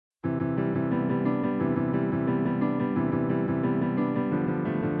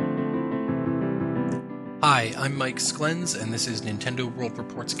Hi, I'm Mike Sklens, and this is Nintendo World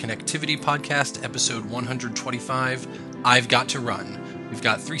Report's Connectivity Podcast, episode 125, I've Got to Run. We've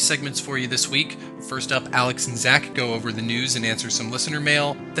got 3 segments for you this week. First up, Alex and Zach go over the news and answer some listener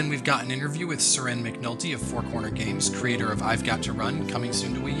mail. Then we've got an interview with Seren McNulty of Four Corner Games, creator of I've Got to Run, coming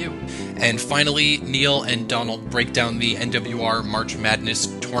soon to Wii U. And finally, Neil and Donald break down the NWR March Madness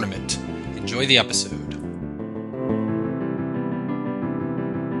tournament. Enjoy the episode.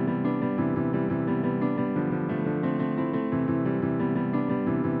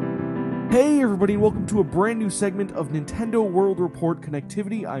 Hey everybody, and welcome to a brand new segment of Nintendo World Report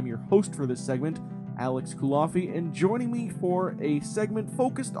Connectivity. I'm your host for this segment, Alex Kulafi, and joining me for a segment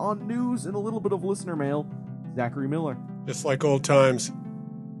focused on news and a little bit of listener mail, Zachary Miller. Just like old times.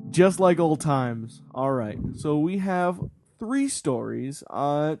 Just like old times. Alright, so we have 3 stories,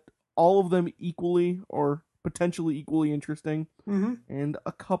 all of them equally or potentially equally interesting, and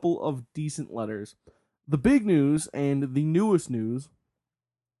a couple of decent letters. The big news and the newest news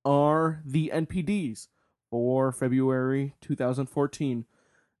are the NPDs for February 2014.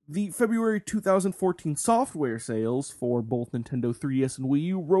 The February 2014 software sales for both Nintendo 3DS and Wii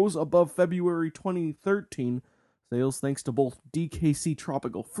U rose above February 2013 sales thanks to both DKC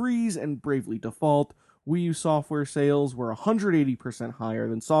Tropical Freeze and Bravely Default. Wii U software sales were 180% higher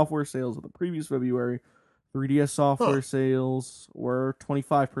than software sales of the previous February. 3DS software sales were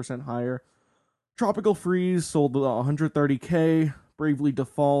 25% higher. Tropical Freeze sold 130K. Bravely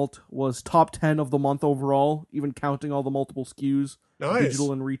Default was top 10 of the month overall, even counting all the multiple SKUs. Nice.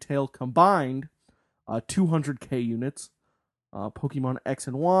 Digital and retail combined, 200K units. Pokemon X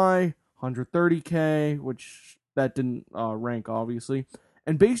and Y, 130K, which that didn't rank, obviously.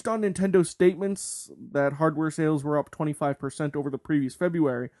 And based on Nintendo's statements that hardware sales were up 25% over the previous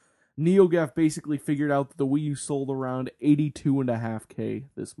February, NeoGAF basically figured out that the Wii U sold around 82.5K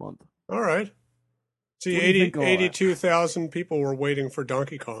this month. All right. See, 82,000 people were waiting for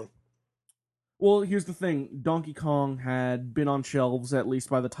Donkey Kong. Well, here's the thing. Donkey Kong had been on shelves, at least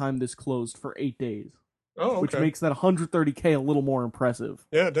by the time this closed, for 8 days. Oh, okay. Which makes that 130K a little more impressive.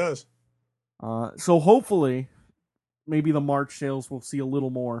 Yeah, it does. So hopefully, maybe the March sales will see a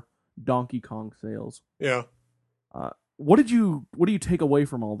little more Donkey Kong sales. Yeah. What do you take away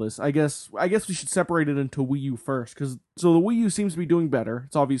from all this? I guess we should separate it into Wii U first, so the Wii U seems to be doing better.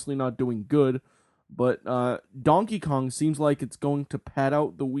 It's obviously not doing good. But Donkey Kong seems like it's going to pad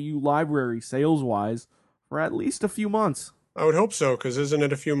out the Wii U library sales-wise for at least a few months. I would hope so, because isn't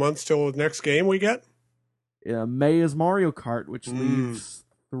it a few months till the next game we get? Yeah, May is Mario Kart, which leaves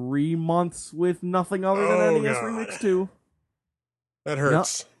 3 months with nothing other than NES Remix 2. That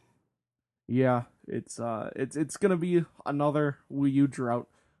hurts. Yeah, it's gonna be another Wii U drought.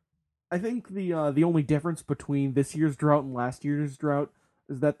 I think the only difference between this year's drought and last year's drought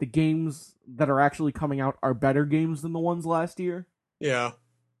is that the games that are actually coming out are better games than the ones last year. Yeah.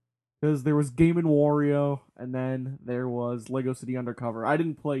 Because there was Game & Wario, and then there was Lego City Undercover. I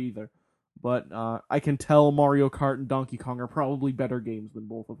didn't play either, but I can tell Mario Kart and Donkey Kong are probably better games than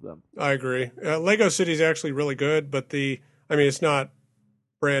both of them. I agree. Lego City's actually really good, but it's not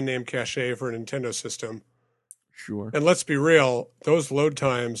brand name cachet for a Nintendo system. Sure. And let's be real, those load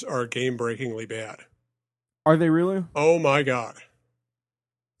times are game-breakingly bad. Are they really? Oh my god.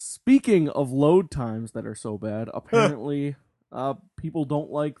 Speaking of load times that are so bad, apparently people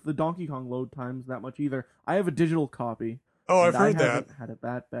don't like the Donkey Kong load times that much either. I have a digital copy. Oh, I've heard that. I haven't had it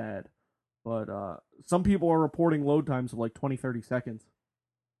that bad. But some people are reporting load times of like 20-30 seconds.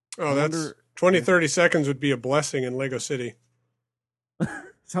 Oh, 20-30 seconds would be a blessing in Lego City.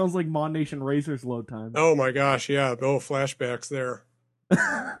 Sounds like Mon Nation Racers load time. Oh my gosh, yeah. Oh, flashbacks there.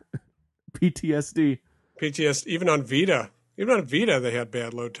 PTSD. Even on Vita. Even on Vita, they had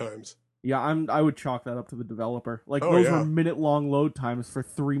bad load times. Yeah, I would chalk that up to the developer. Like, those were minute-long load times for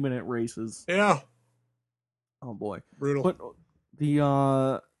 3-minute races. Yeah. Oh, boy. Brutal. But the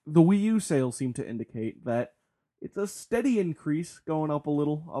Wii U sales seem to indicate that it's a steady increase, going up a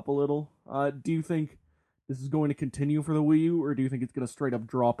little. Do you think this is going to continue for the Wii U, or do you think it's going to straight up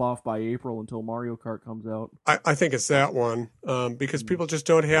drop off by April until Mario Kart comes out? I think it's that one, because people just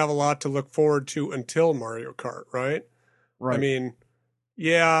don't have a lot to look forward to until Mario Kart, right? Right. I mean,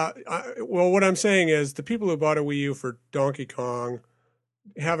 yeah. What I'm saying is the people who bought a Wii U for Donkey Kong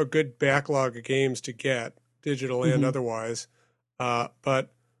have a good backlog of games to get, digital and otherwise.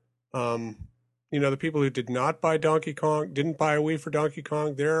 But the people who did not buy Donkey Kong, didn't buy a Wii for Donkey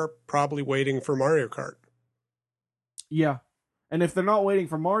Kong, they're probably waiting for Mario Kart. Yeah. And if they're not waiting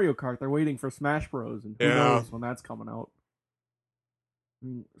for Mario Kart, they're waiting for Smash Bros. And who knows when that's coming out.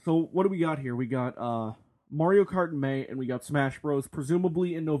 So what do we got here? We got Mario Kart in May, and we got Smash Bros.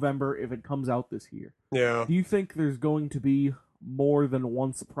 Presumably in November if it comes out this year. Yeah. Do you think there's going to be more than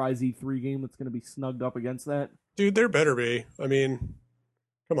one surprise E3 game that's going to be snugged up against that? Dude, there better be. I mean,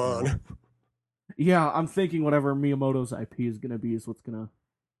 come on. Yeah, I'm thinking whatever Miyamoto's IP is going to be is what's going to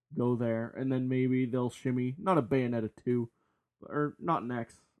go there. And then maybe they'll shimmy, not a Bayonetta 2, or not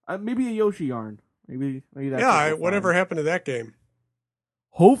next. Maybe a Yoshi yarn. Maybe that's yeah, whatever happened to that game?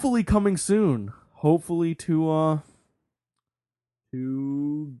 Hopefully coming soon. Hopefully to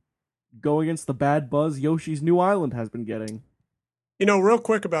go against the bad buzz Yoshi's New Island has been getting. You know, real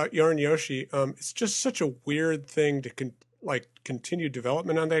quick about Yarn Yoshi, it's just such a weird thing to continue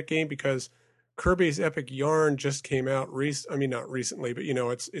development on that game because Kirby's Epic Yarn just came out. Not recently, but you know,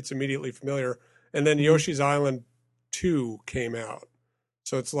 it's immediately familiar. And then Yoshi's Island 2 came out,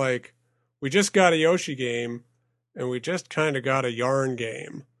 so it's like we just got a Yoshi game, and we just kind of got a Yarn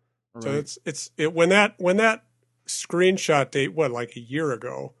game. Right. So when that screenshot date like a year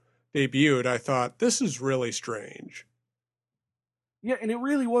ago debuted, I thought this is really strange. Yeah, and it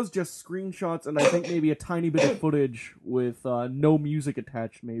really was just screenshots and I think maybe a tiny bit of footage with no music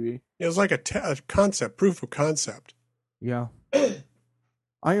attached, maybe. It was like a concept, proof of concept. Yeah.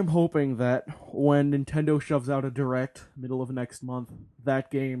 I am hoping that when Nintendo shoves out a Direct middle of next month,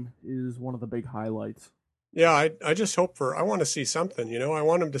 that game is one of the big highlights. Yeah, I just hope I want to see something, you know? I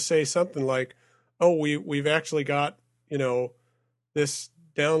want them to say something like, oh, we've actually got, you know, this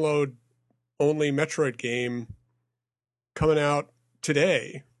download-only Metroid game coming out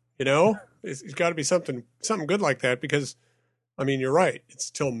today, you know? It's got to be something good like that because, I mean, you're right.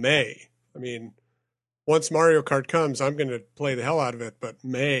 It's till May. I mean, once Mario Kart comes, I'm going to play the hell out of it. But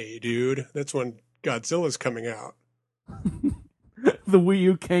May, dude, that's when Godzilla's coming out. The Wii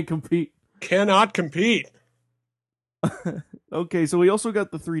U can't compete. Cannot compete. Okay, so we also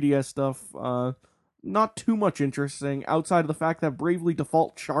got the 3DS stuff. Not too much interesting outside of the fact that Bravely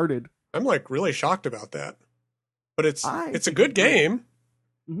Default charted. I'm really shocked about that. But it's a good game.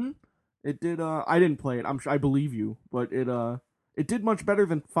 Mm-hmm. It did. I didn't play it. I believe you, but it did much better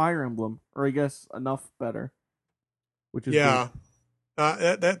than Fire Emblem, or I guess enough better. Which is good.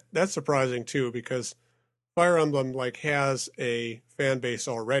 That's surprising too because Fire Emblem has a fan base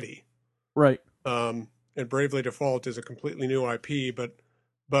already, right? And Bravely Default is a completely new IP, but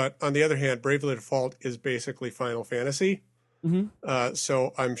on the other hand, Bravely Default is basically Final Fantasy. Mm-hmm.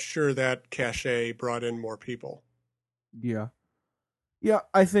 So I'm sure that cachet brought in more people. Yeah. Yeah,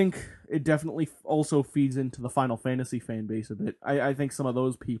 I think it definitely also feeds into the Final Fantasy fan base a bit. I think some of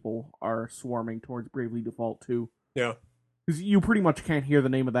those people are swarming towards Bravely Default too. Yeah. Because you pretty much can't hear the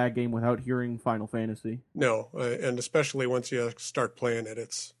name of that game without hearing Final Fantasy. No, and especially once you start playing it,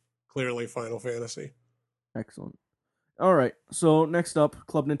 it's clearly Final Fantasy. Excellent. All right, so next up,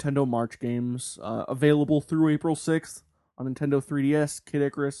 Club Nintendo March games. Available through April 6th on Nintendo 3DS, Kid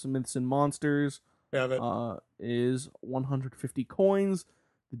Icarus, Myths and Monsters. Have it. Is 150 coins.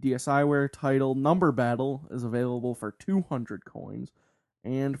 The DSiWare title Number Battle is available for 200 coins.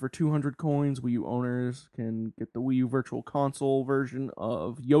 And for 200 coins, Wii U owners can get the Wii U Virtual Console version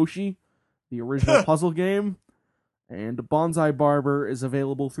of Yoshi, the original puzzle game. And Bonsai Barber is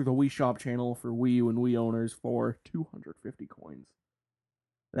available through the Wii Shop channel for Wii U and Wii owners for 250 coins.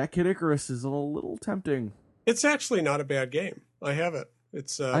 That Kid Icarus is a little tempting. It's actually not a bad game. I have it.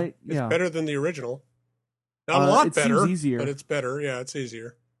 It's better than the original. Not a lot better, easier. But it's better. Yeah, it's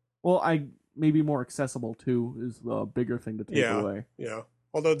easier. Well, maybe more accessible too is the bigger thing to take away. Yeah.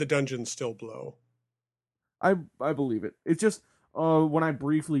 Although the dungeons still blow. I believe it. It's just when I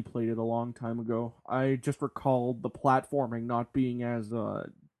briefly played it a long time ago, I just recalled the platforming not being as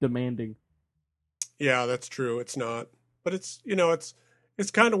demanding. Yeah, that's true. It's not. But it's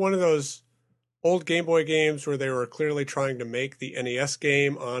kind of one of those old Game Boy games where they were clearly trying to make the NES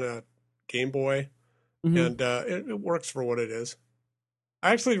game on a Game Boy. Mm-hmm. And it works for what it is.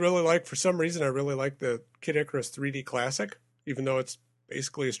 I actually for some reason, I really like the Kid Icarus 3D Classic, even though it's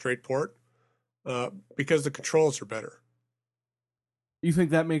basically a straight port, because the controls are better. You think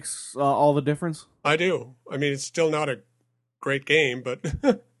that makes all the difference? I do. I mean, it's still not a great game, but...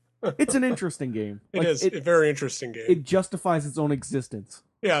 It's an interesting game. It is a very interesting game. It justifies its own existence.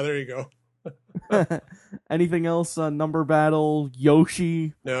 Yeah, there you go. Anything else? Number Battle,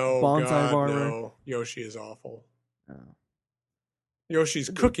 Yoshi, no, Bonsai Barber? No, Yoshi is awful. Oh. Yoshi's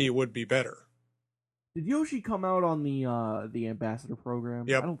Cookie would be better. Did Yoshi come out on the Ambassador program?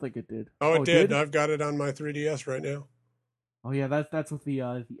 Yep. I don't think it did. Oh, it did? I've got it on my 3DS right now. Oh yeah, that's with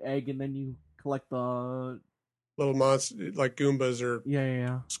the egg, and then you collect the little monster like Goombas or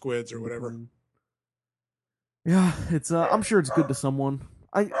yeah. squids or whatever. Yeah, it's I'm sure it's good to someone.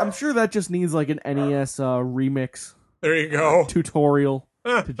 I'm sure that just needs like an NES remix There you go. tutorial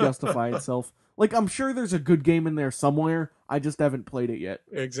to justify itself. Like, I'm sure there's a good game in there somewhere. I just haven't played it yet.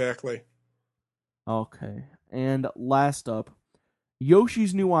 Exactly. Okay. And last up,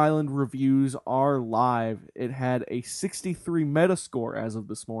 Yoshi's New Island reviews are live. It had a 63 Metascore as of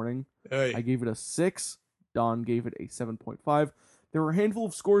this morning. Hey. I gave it a 6. Don gave it a 7.5. There were a handful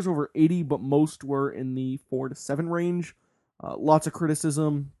of scores over 80, but most were in the 4 to 7 range. Lots of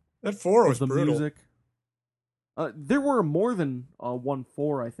criticism. That 4 was the brutal. Music. There were more than 1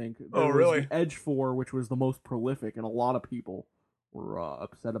 4, I think. There was really? the Edge 4, which was the most prolific, and a lot of people were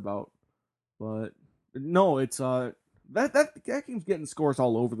upset about. But no, it's that game's getting scores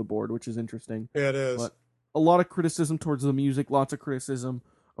all over the board, which is interesting. Yeah, it is. But a lot of criticism towards the music, lots of criticism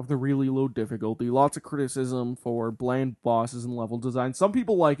of the really low difficulty, lots of criticism for bland bosses and level design. Some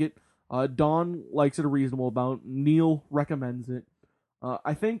people like it. Don likes it a reasonable amount. Neil recommends it.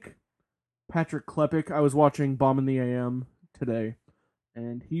 I think Patrick Klepek, I was watching Bomb in the AM today,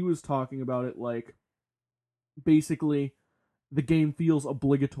 and he was talking about it like basically the game feels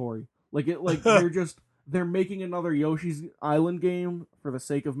obligatory. Like they're making another Yoshi's Island game for the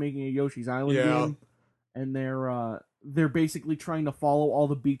sake of making a Yoshi's Island game, and they're basically trying to follow all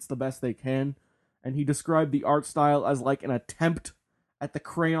the beats the best they can. And he described the art style as like an attempt at the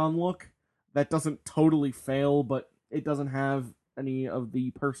crayon look that doesn't totally fail, but it doesn't have any of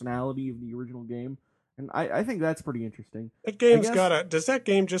the personality of the original game. And I think that's pretty interesting. That game's does that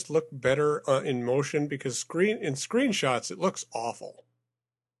game just look better in motion? Because in screenshots, it looks awful.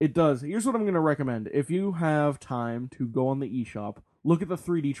 It does. Here's what I'm going to recommend. If you have time to go on the eShop, look at the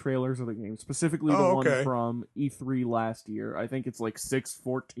 3D trailers of the game, specifically the one from E3 last year. I think it's like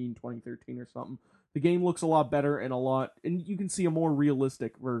 6/14/2013 or something. The game looks a lot better and you can see a more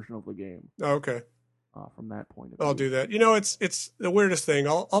realistic version of the game. Okay. From that point of view. I'll do that. You know, it's the weirdest thing.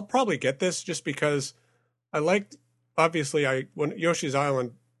 I'll probably get this just because I liked, obviously, when Yoshi's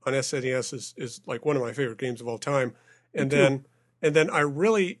Island on SNES is like one of my favorite games of all time. And then I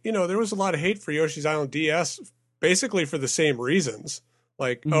really, there was a lot of hate for Yoshi's Island DS, basically for the same reasons.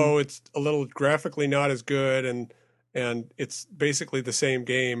 Like, it's a little graphically not as good, and it's basically the same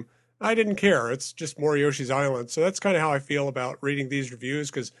game. I didn't care. It's just more Yoshi's Island. So that's kind of how I feel about reading these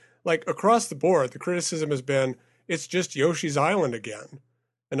reviews, because like across the board, the criticism has been, it's just Yoshi's Island again.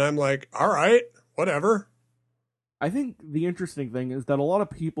 And I'm like, all right, whatever. I think the interesting thing is that a lot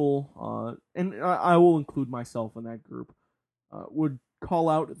of people, and I will include myself in that group, would call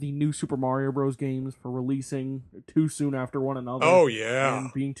out the new Super Mario Bros. Games for releasing too soon after one another. Oh, yeah.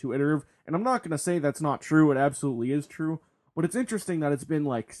 And being too iterative. And I'm not going to say that's not true. It absolutely is true. But it's interesting that it's been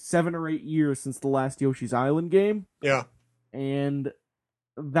like 7 or 8 years since the last Yoshi's Island game. Yeah. And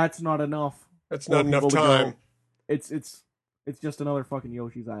that's not enough. That's not enough time. It's just another fucking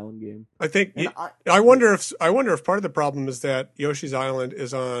Yoshi's Island game. I think I wonder if part of the problem is that Yoshi's Island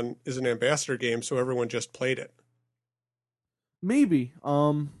is an ambassador game, so everyone just played it. Maybe.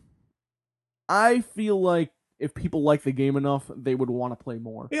 I feel like if people like the game enough, they would want to play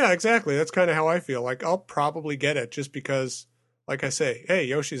more. Yeah, exactly. That's kind of how I feel. Like, I'll probably get it just because, like I say, hey,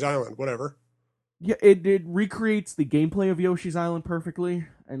 Yoshi's Island, whatever. Yeah, it recreates the gameplay of Yoshi's Island perfectly,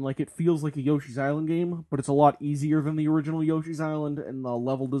 and like it feels like a Yoshi's Island game, but it's a lot easier than the original Yoshi's Island, and the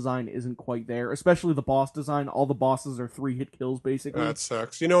level design isn't quite there, especially the boss design. All the bosses are 3-hit kills, basically. That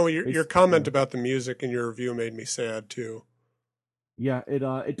sucks. Your comment about the music in your review made me sad, too. Yeah,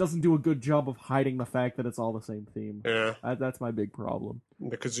 it doesn't do a good job of hiding the fact that it's all the same theme. Yeah. That's my big problem.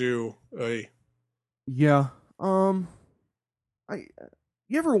 The kazoo. Yeah. You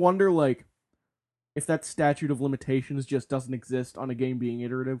ever wonder, like, if that statute of limitations just doesn't exist on a game being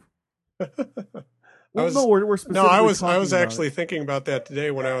iterative? We're specifically I was actually thinking about that today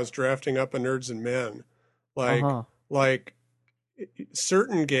when I was drafting up a Nerds and Men. Like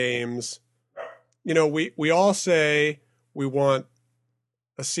certain games, we all say we want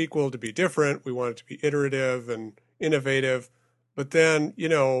a sequel to be different. We want it to be iterative and innovative. But then,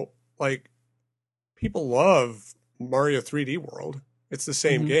 like people love Mario 3D World. It's the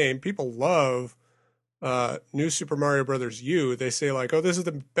same game. People love New Super Mario Brothers U. They say like, oh, this is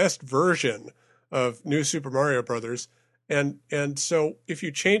the best version of New Super Mario Brothers. And so if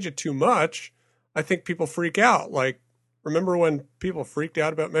you change it too much, I think people freak out. Like, remember when people freaked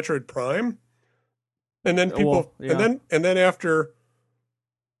out about Metroid Prime? And then and then after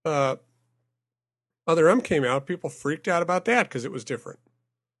Other M came out, people freaked out about that because it was different.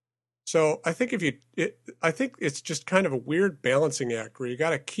 So I think I think it's just kind of a weird balancing act where you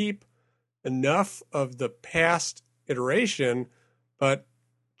got to keep enough of the past iteration, but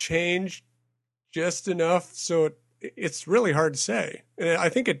change just enough so it it's really hard to say. And I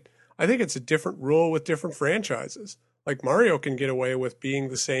think it's a different rule with different franchises. Like Mario can get away with being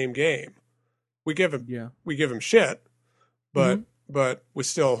the same game. We give him shit, but we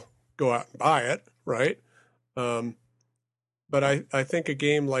still go out and buy it, right? But I think a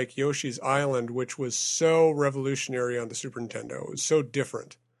game like Yoshi's Island, which was so revolutionary on the Super Nintendo, it was so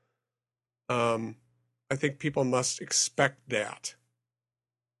different. I think people must expect that.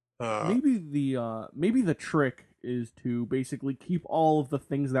 Maybe the trick is to basically keep all of the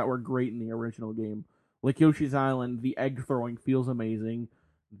things that were great in the original game. Like Yoshi's Island, the egg throwing feels amazing.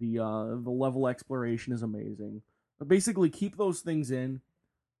 The level exploration is amazing. But basically keep those things in,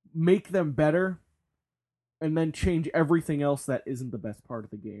 make them better, and then change everything else that isn't the best part of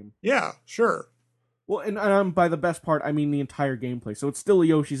the game. Yeah, sure. Well, and by the best part, I mean the entire gameplay. So it's still a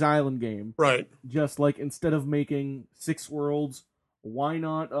Yoshi's Island game. Right. Just like instead of making 6 worlds, why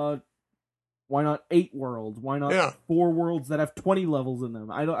not 8 worlds? Why not 4 worlds that have 20 levels in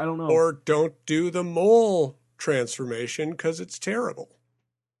them? I don't know. Or don't do the mole transformation because it's terrible.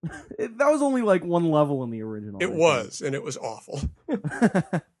 That was only like 1 level in the original. It was, and it was awful.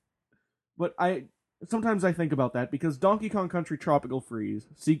 But sometimes I think about that because Donkey Kong Country Tropical Freeze,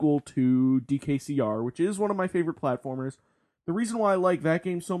 sequel to DKCR, which is one of my favorite platformers, the reason why I like that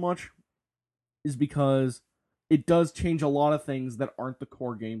game so much is because it does change a lot of things that aren't the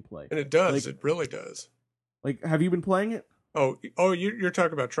core gameplay. And it does. It really does. Like, have you been playing it? Oh, you're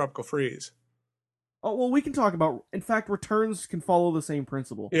talking about Tropical Freeze. Oh, well, we can talk about... In fact, Returns can follow the same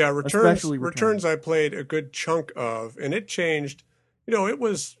principle. Yeah, Returns I played a good chunk of, and it changed... it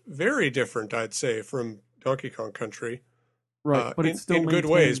was very different, I'd say, from Donkey Kong Country. Right, but it's still in good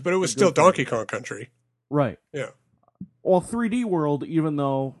ways, but it was still Donkey Kong Country. Right. Yeah. Well, 3D World, even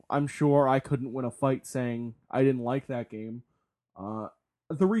though I'm sure I couldn't win a fight saying I didn't like that game,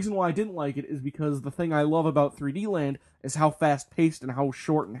 the reason why I didn't like it is because the thing I love about 3D Land is how fast-paced and how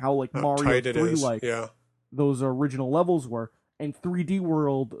short and how Mario 3-like those original levels were. And 3D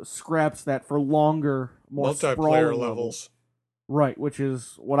World scraps that for longer, more multiplayer levels. Right, which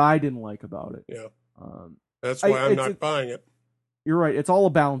is what I didn't like about it. Yeah. That's why I'm not buying it. You're right. It's all a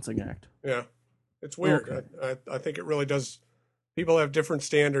balancing act. Yeah. It's weird. Okay. I think it really does. People have different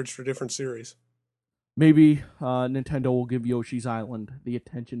standards for different series. Maybe Nintendo will give Yoshi's Island the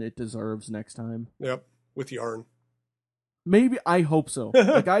attention it deserves next time. Yep, with Yarn. Maybe. I hope so.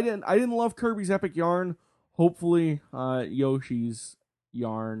 Like I didn't love Kirby's Epic Yarn. Hopefully, Yoshi's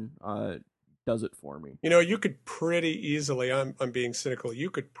Yarn does it for me. You could pretty easily. I'm being cynical. You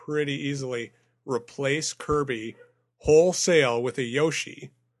could pretty easily replace Kirby wholesale with a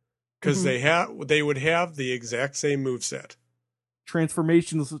Yoshi because they would have the exact same moveset.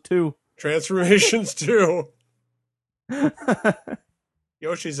 Transformations too. Transformations too.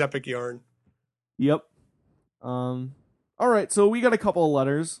 Yoshi's Epic Yarn. Yep. All right, so we got a couple of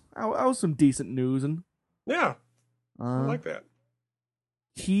letters. That was some decent news, and yeah, I like that.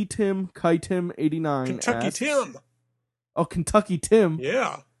 Kai-Tim89 Kentucky asks, Tim. Oh, Kentucky Tim.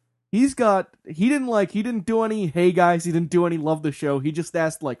 Yeah. He didn't do any hey guys, he didn't do any love the show. He just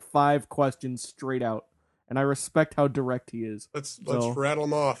asked like 5 questions straight out. And I respect how direct he is. Let's rattle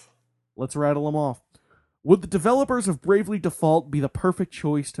them off. Let's rattle them off. Would the developers of Bravely Default be the perfect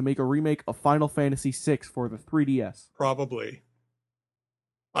choice to make a remake of Final Fantasy VI for the 3DS? Probably.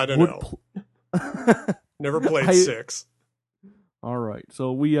 I don't know. Never played 6. All right,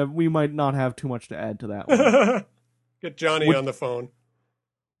 so we might not have too much to add to that one. Get Johnny on the phone.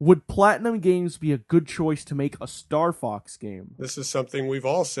 Would Platinum Games be a good choice to make a Star Fox game? This is something we've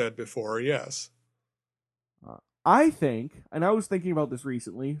all said before, yes. I think, and I was thinking about this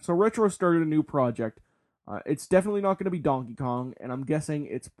recently, so Retro started a new project. It's definitely not going to be Donkey Kong, and I'm guessing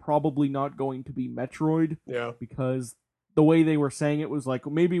it's probably not going to be Metroid. Yeah. Because the way they were saying it was like,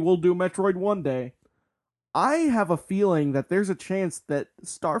 maybe we'll do Metroid one day. I have a feeling that there's a chance that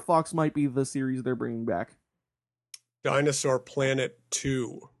Star Fox might be the series they're bringing back. Dinosaur Planet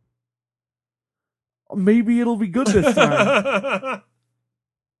 2. Maybe it'll be good this time.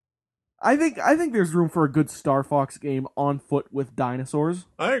 I think there's room for a good Star Fox game on foot with dinosaurs.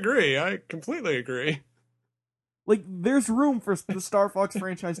 I agree. I completely agree. Like, there's room for the Star Fox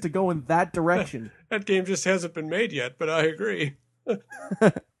franchise to go in that direction. That game just hasn't been made yet, but I agree.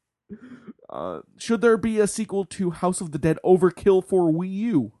 Should there be a sequel to House of the Dead Overkill for Wii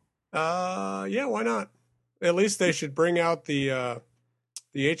U? Yeah, why not? At least they should bring out the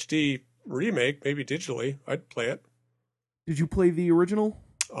HD remake, maybe digitally. I'd play it. Did you play the original?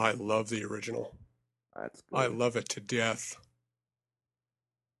 I love the original. That's good. I love it to death.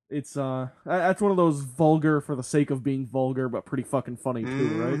 It's that's one of those vulgar for the sake of being vulgar, but pretty fucking funny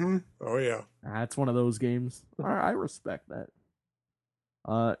too, right? Oh yeah. That's one of those games. I respect that.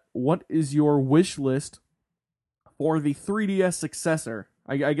 What is your wish list for the 3DS successor?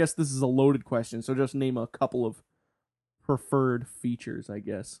 I guess this is a loaded question, so just name a couple of preferred features, I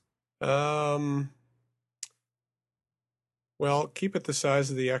guess. Well, keep it the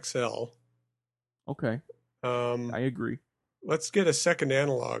size of the XL. Okay. I agree. Let's get a second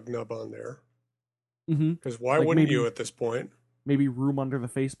analog nub on there. Mm-hmm. Because why wouldn't you at this point? Maybe room under the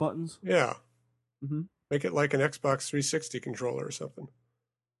face buttons? Yeah. Mm-hmm. Make it like an Xbox 360 controller or something.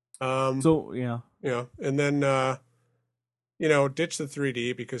 Yeah. Yeah. And then, ditch the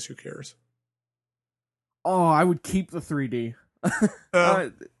 3D because who cares? Oh, I would keep the 3D.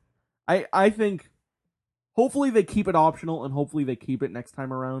 I think hopefully they keep it optional and hopefully they keep it next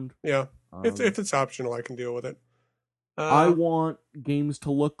time around. Yeah. If it's optional, I can deal with it. I want games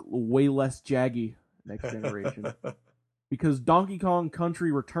to look way less jaggy next generation. Because Donkey Kong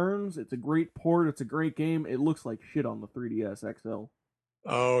Country Returns, it's a great port, it's a great game. It looks like shit on the 3DS XL.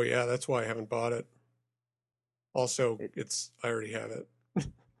 Oh, yeah, that's why I haven't bought it. Also, I already have it.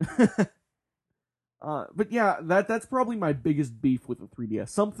 But yeah, that's probably my biggest beef with the 3DS.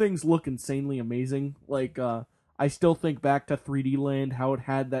 Some things look insanely amazing. Like, I still think back to 3D Land, how it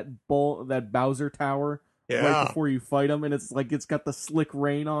had that Bowser Tower right before you fight him, and it's like it's got the slick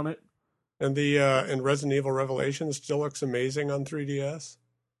rain on it. And and Resident Evil Revelations still looks amazing on 3DS.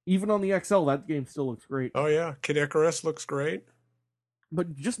 Even on the XL, that game still looks great. Oh yeah, Kid Icarus looks great.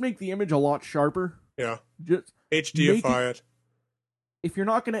 But just make the image a lot sharper. Yeah. Just HDify it. If you're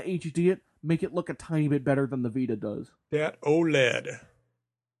not going to HD it, make it look a tiny bit better than the Vita does. That OLED.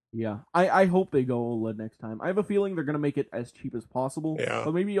 Yeah. I hope they go OLED next time. I have a feeling they're going to make it as cheap as possible. Yeah.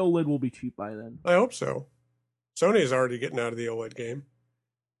 But maybe OLED will be cheap by then. I hope so. Sony is already getting out of the OLED game.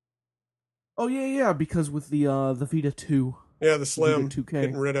 Oh, yeah, because with the Vita 2. Yeah, the Slim. Vita 2K.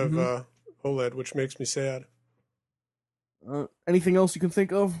 Getting rid of OLED, which makes me sad. Anything else you can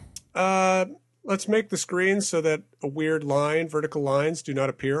think of? Let's make the screen so that a weird vertical lines do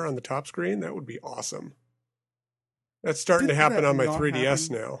not appear on the top screen. That would be awesome. That's starting to happen on my 3DS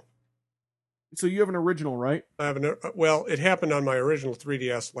now. So you have an original, right? I have it happened on my original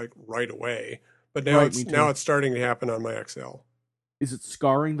 3DS like right away, but now it's starting to happen on my XL. Is it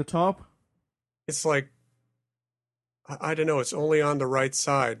scarring the top? It's like, I don't know. It's only on the right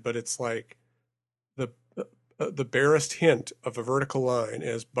side, but it's like the barest hint of a vertical line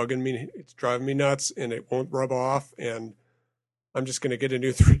is bugging me. It's driving me nuts, and it won't rub off. And I'm just going to get a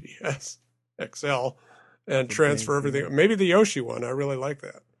new 3DS XL and transfer everything. Maybe the Yoshi one. I really like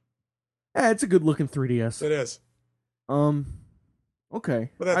that. Yeah, it's a good looking 3DS. It is. Okay.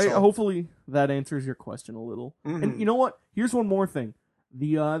 But that's all. Hopefully that answers your question a little. Mm-hmm. And you know what? Here's one more thing.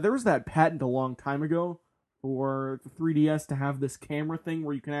 There was that patent a long time ago for the 3DS to have this camera thing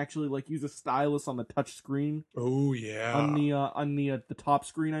where you can actually like use a stylus on the touch screen. Oh yeah. On the top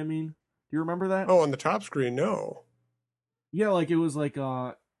screen, I mean. Do you remember that? Oh, on the top screen, no. Yeah, like it was like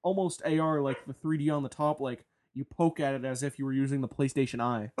almost AR, like the 3D on the top, like you poke at it as if you were using the PlayStation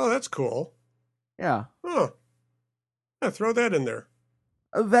Eye. Oh, that's cool. Yeah. Huh. Yeah, throw that in there.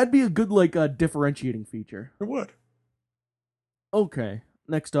 That'd be a good like differentiating feature. It would. Okay.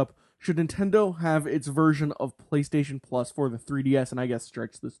 Next up, should Nintendo have its version of PlayStation Plus for the 3DS, and I guess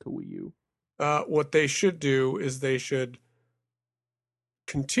stretch this to Wii U? What they should do is they should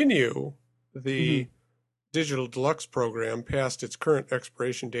continue the Digital Deluxe program past its current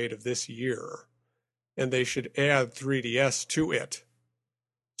expiration date of this year, and they should add 3DS to it,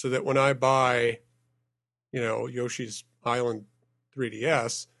 so that when I buy, Yoshi's Island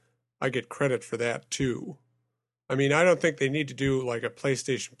 3DS, I get credit for that too. I mean, I don't think they need to do like a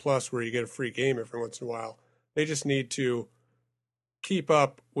PlayStation Plus where you get a free game every once in a while. They just need to keep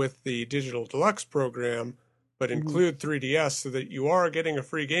up with the Digital Deluxe program, but include 3DS so that you are getting a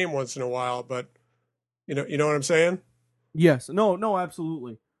free game once in a while. But you know what I'm saying? Yes. No,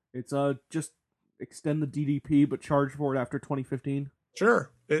 absolutely. It's just extend the DDP but charge for it after 2015.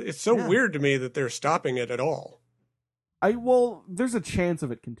 Sure. It's so weird to me that they're stopping it at all. There's a chance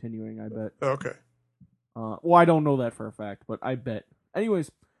of it continuing, I bet. Okay. I don't know that for a fact, but I bet.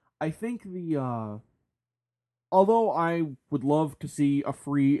 Anyways, I think although I would love to see a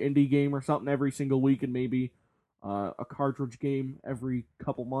free indie game or something every single week and maybe a cartridge game every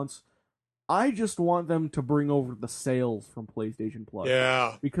couple months, I just want them to bring over the sales from PlayStation Plus.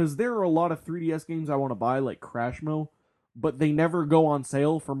 Yeah. Because there are a lot of 3DS games I want to buy, like Crashmo, but they never go on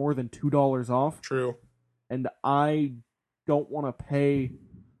sale for more than $2 off. True. And I don't want to pay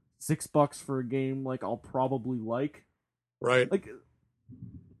 $6 for a game like I'll probably like. Right. Like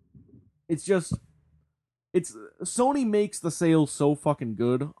it's just it's Sony makes the sales so fucking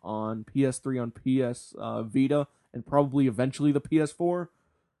good on PS3, on PS Vita, and probably eventually the PS4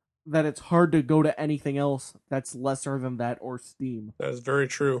 that it's hard to go to anything else that's lesser than that or Steam. That is very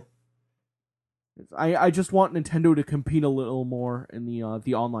true. I just want Nintendo to compete a little more in the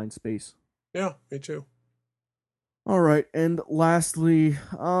online space. Yeah, me too. All right, and lastly,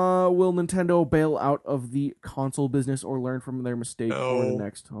 will Nintendo bail out of the console business or learn from their mistake for the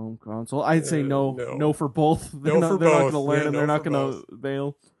next home console? I'd say no. No for both. They're not going to learn, and they're not going to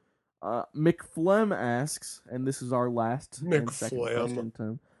bail. McFlem asks, and this is our last and second question to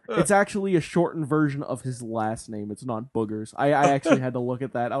him. It's actually a shortened version of his last name. It's not Boogers. I actually had to look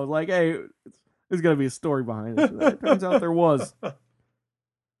at that. I was like, hey, there's got to be a story behind it. It turns out there was.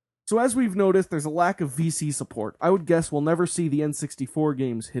 So as we've noticed, there's a lack of VC support. I would guess we'll never see the N64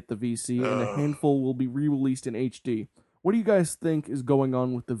 games hit the VC, and a handful will be re-released in HD. What do you guys think is going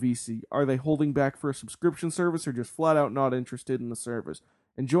on with the VC? Are they holding back for a subscription service, or just flat out not interested in the service?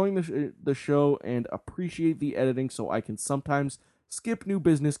 Enjoying the show and appreciate the editing so I can sometimes skip new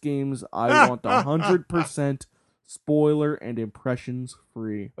business games. I want 100% spoiler and impressions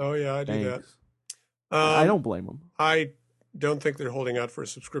free. Oh yeah, I do that. I don't blame them. I don't think they're holding out for a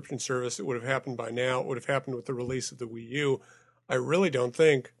subscription service. It would have happened by now. It would have happened with the release of the Wii U. I really don't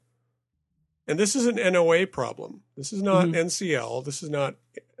think. And this is an NOA problem. This is not NCL. This is not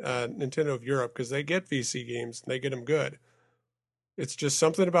Nintendo of Europe, because they get VC games and they get them good. It's just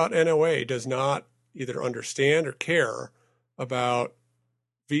something about NOA does not either understand or care about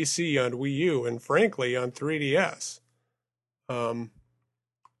VC on Wii U and, frankly, on 3DS.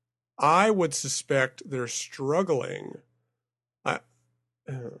 I would suspect they're struggling.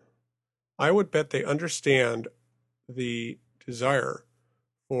 I would bet they understand the desire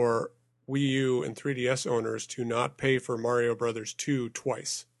for Wii U and 3DS owners to not pay for Mario Brothers 2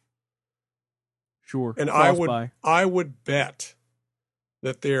 twice. Sure. And I would bet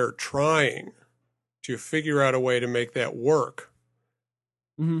that they're trying to figure out a way to make that work.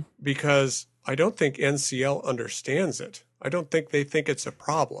 Because I don't think NCL understands it. I don't think they think it's a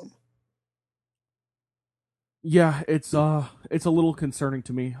problem. Yeah, it's a little concerning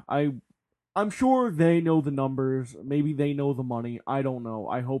to me. I'm sure they know the numbers. Maybe they know the money. I don't know.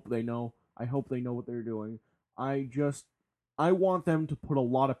 I hope they know. I hope they know what they're doing. I want them to put a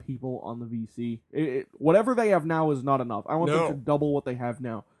lot of people on the VC. Whatever they have now is not enough. I want them to double what they have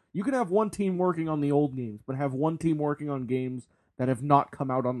now. You can have one team working on the old games, but have one team working on games that have not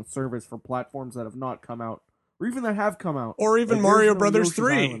come out on the service for platforms that have not come out, or even that have come out. Or even Mario Brothers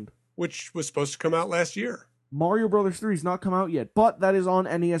 3, which was supposed to come out last year. Mario Brothers 3 has not come out yet, but that is on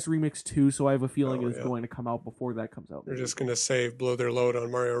NES Remix 2, so I have a feeling it's going to come out before that comes out. They're just going to blow their load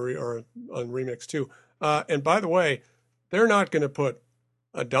on or on Remix 2. And by the way, they're not going to put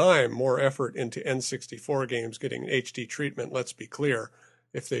a dime more effort into N64 games getting HD treatment, let's be clear.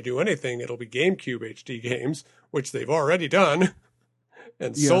 If they do anything, it'll be GameCube HD games, which they've already done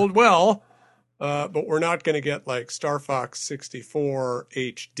and sold well. But we're not going to get like Star Fox 64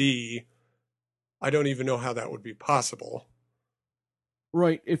 HD. I don't even know how that would be possible.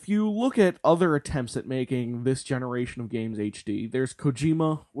 Right. If you look at other attempts at making this generation of games HD, there's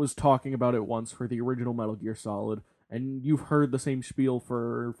Kojima was talking about it once for the original Metal Gear Solid, and you've heard the same spiel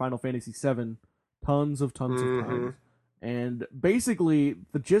for Final Fantasy VII tons of times. And basically,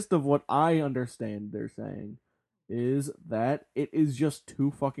 the gist of what I understand they're saying is that it is just too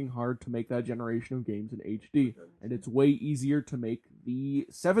fucking hard to make that generation of games in HD, and it's way easier to make the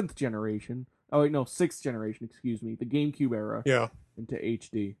 7th generation... Oh, wait, no, 6th generation, excuse me, the GameCube era into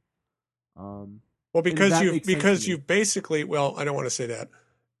HD. Well, because you've basically, well, I don't want to say that.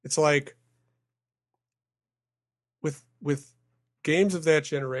 It's like with games of that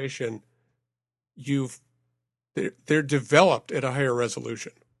generation, they're developed at a higher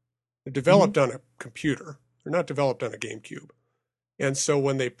resolution. They're developed on a computer. They're not developed on a GameCube. And so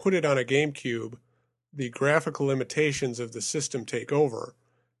when they put it on a GameCube, the graphical limitations of the system take over.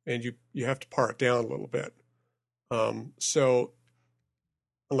 And you have to par it down a little bit. So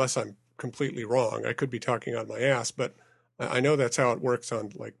unless I'm completely wrong, I could be talking on my ass, but I know that's how it works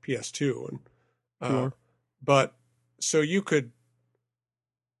on like PS2. And but so you could,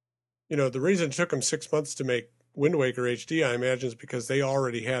 the reason it took them 6 months to make Wind Waker HD, I imagine, is because they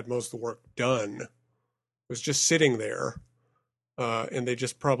already had most of the work done. It was just sitting there, and they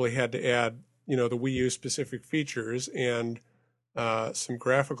just probably had to add, the Wii U specific features and some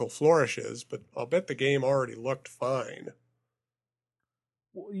graphical flourishes, but I'll bet the game already looked fine.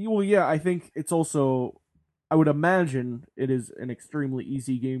 Well, yeah, I think it's also I would imagine it is an extremely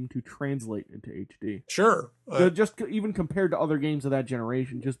easy game to translate into HD. Sure. Just even compared to other games of that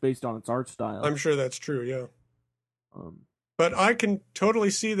generation, just based on its art style. I'm sure that's true, yeah. But I can totally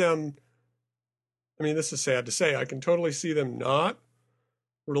see them, I mean, this is sad to say, I can totally see them not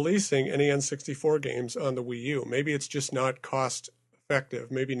releasing any N64 games on the Wii U. Maybe it's just not cost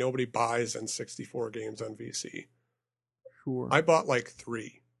effective. Maybe nobody buys N64 games on VC. Sure. I bought like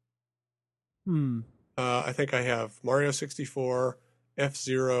 3. I think I have Mario 64,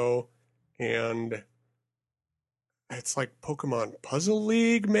 F-Zero, and it's like Pokemon Puzzle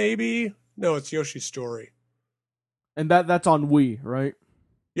League, maybe? No, it's Yoshi's Story. And that's on Wii, right?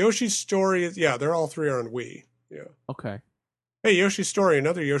 Yoshi's Story is, yeah, they're all 3 on Wii. Yeah. Okay. Hey, Yoshi's Story,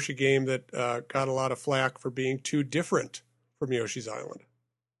 another Yoshi game that got a lot of flack for being too different from Yoshi's Island.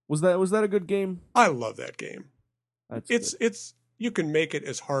 Was that a good game? I love that game. It's you can make it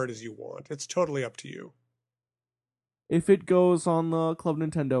as hard as you want. It's totally up to you. If it goes on the Club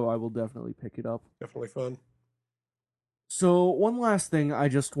Nintendo, I will definitely pick it up. Definitely fun. So one last thing I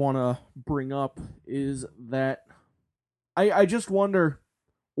just want to bring up is that I just wonder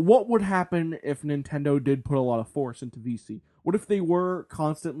what would happen if Nintendo did put a lot of force into VC. What if they were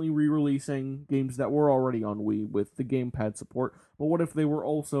constantly re-releasing games that were already on Wii with the gamepad support, but what if they were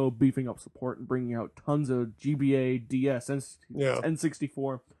also beefing up support and bringing out tons of GBA, DS,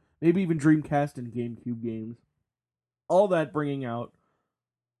 N64, maybe even Dreamcast and GameCube games? All that bringing out.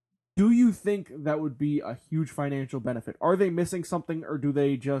 Do you think that would be a huge financial benefit? Are they missing something, or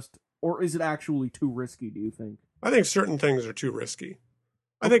or is it actually too risky, do you think? I think certain things are too risky.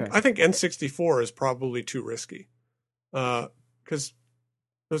 I think N64 is probably too risky. Because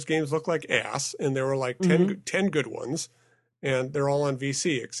those games look like ass, and there were like 10 good ones, and they're all on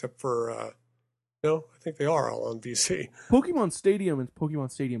VC except for no, I think they are all on VC. Pokemon Stadium and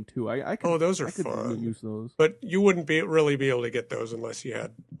Pokemon Stadium 2. Those are fun. Use those, but you wouldn't really be able to get those unless you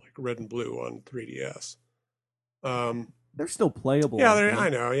had like Red and Blue on 3DS. They're still playable. Yeah, I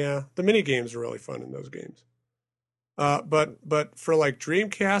know. Yeah, the mini games are really fun in those games. But for like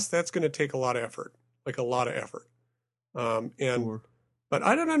Dreamcast, that's going to take a lot of effort. Sure. But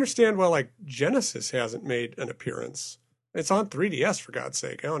I don't understand why like Genesis hasn't made an appearance. It's on 3DS for God's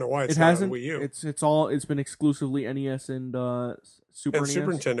sake. I don't know why it's not on Wii U. It's been exclusively NES and Super NES.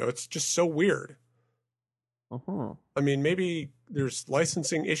 Super Nintendo. It's just so weird. I mean, maybe there's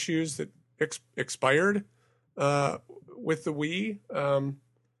licensing issues that expired with the Wii.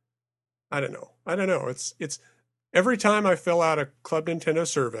 I don't know. It's every time I fill out a Club Nintendo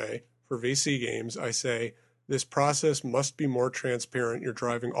survey for VC games, I say, this process must be more transparent. You're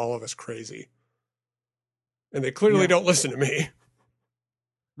driving all of us crazy. And they clearly don't listen to me.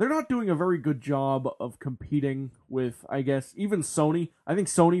 They're not doing a very good job of competing with, I guess, even Sony. I think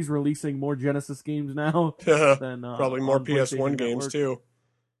Sony's releasing more Genesis games now than probably more PS1 games too.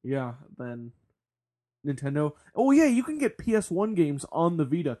 Yeah, than Nintendo. Oh yeah, you can get PS1 games on the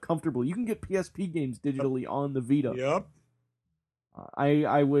Vita comfortably. You can get PSP games digitally on the Vita. Yep.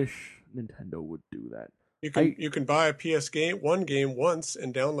 I wish Nintendo would do that. You can buy a PS1 game once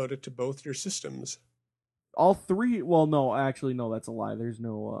and download it to both your systems. All 3? Well, no, actually, no, that's a lie. There's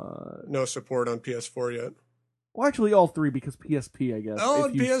no support on PS4 yet. Well, actually, all 3 because PSP, I guess. Oh,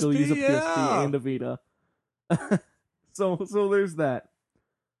 if you PSP, still use a PSP and a Vita. So there's that.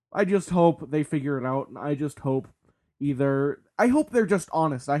 I just hope they figure it out, and I just hope I hope they're just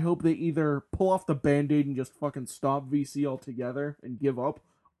honest. I hope they either pull off the Band-Aid and just fucking stop VC altogether and give up,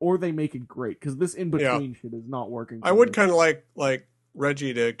 or they make it great, because this in-between shit is not working. I would kind of like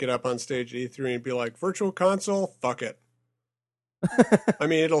Reggie to get up on stage at E3 and be like, Virtual Console, fuck it. I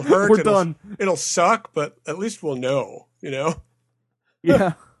mean, it'll hurt. We're done. It'll suck, but at least we'll know, you know?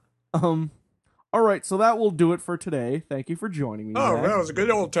 Yeah. All right, so that will do it for today. Thank you for joining me. Oh, that was a good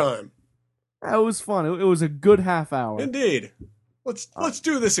old time. That was fun. It was a good half hour. Indeed. Let's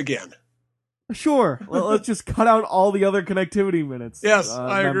do this again. Sure. Well, let's just cut out all the other connectivity minutes. Yes,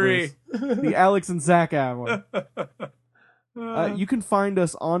 I agree. The Alex and Zach hour. You can find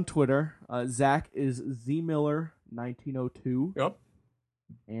us on Twitter. Zach is zmiller1902. Yep.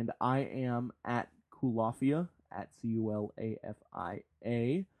 And I am at Kulafia, at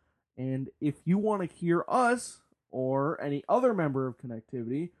Culafia. And if you want to hear us or any other member of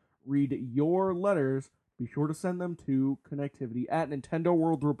Connectivity read your letters, be sure to send them to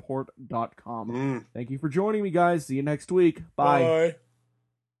connectivity@nintendoworldreport.com. Thank you for joining me, guys. See you next week. Bye.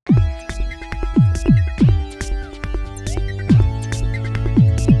 Bye.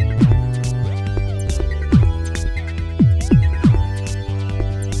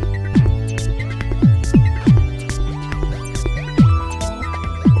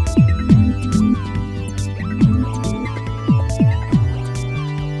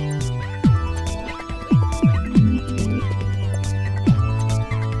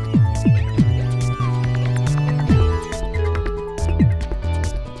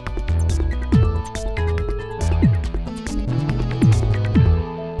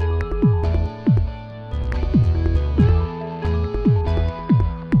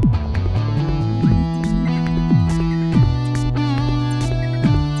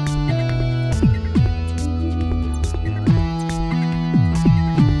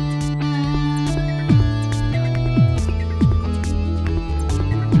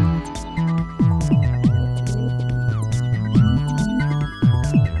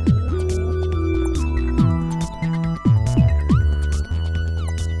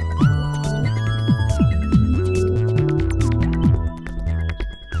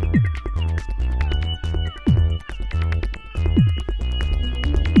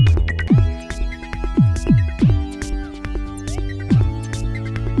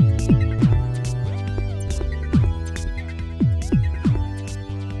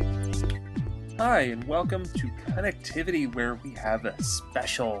 Hi, and welcome to Connectivity, where we have a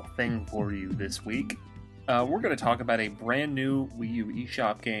special thing for you this week. We're going to talk about a brand new Wii U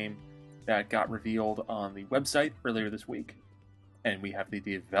eShop game that got revealed on the website earlier this week. And we have the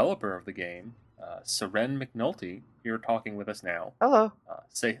developer of the game, Seren McNulty, here talking with us now. Hello.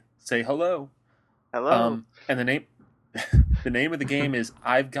 Say hello. Hello. And the name of the game is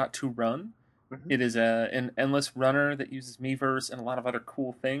I've Got to Run. Mm-hmm. It is an endless runner that uses Miiverse and a lot of other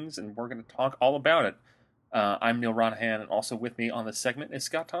cool things, and we're going to talk all about it. I'm Neil Ronahan, and also with me on this segment is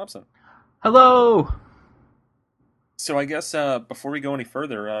Scott Thompson. Hello! So I guess before we go any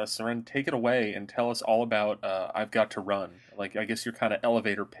further, Seren, take it away and tell us all about I've Got to Run. Like, I guess your kind of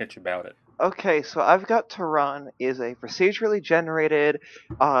elevator pitch about it. Okay, so I've Got to Run is a procedurally generated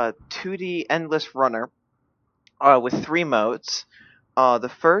 2D endless runner with 3 modes.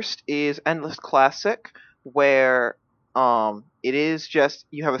 The first is Endless Classic, where it is just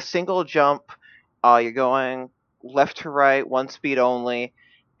you have a single jump, you're going left to right, 1 speed only,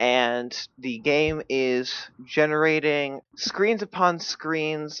 and the game is generating screens upon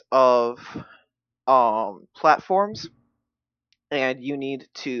screens of platforms, and you need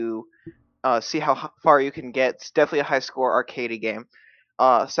to see how far you can get. It's definitely a high score arcade game.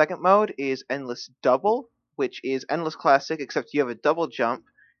 Second mode is Endless Double, which is Endless Classic, except you have a double jump.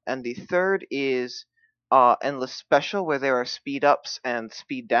 And the third is Endless Special, where there are speed ups and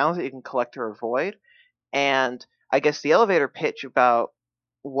speed downs that you can collect or avoid. And I guess the elevator pitch about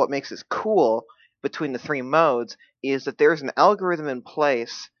what makes this cool between the 3 modes is that there's an algorithm in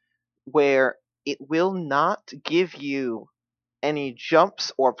place where it will not give you any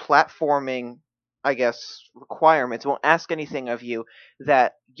jumps or platforming, I guess, requirements. It won't ask anything of you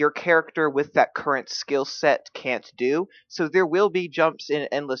that your character with that current skill set can't do. So there will be jumps in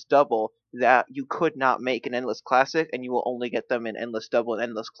Endless Double that you could not make in Endless Classic, and you will only get them in Endless Double and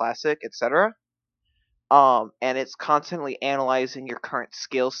Endless Classic, etc. And it's constantly analyzing your current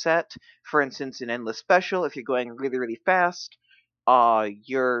skill set. For instance, in Endless Special, if you're going really, really fast,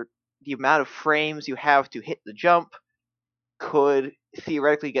 the amount of frames you have to hit the jump could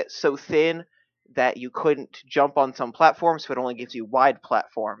theoretically get so thin that you couldn't jump on some platforms, so it only gives you wide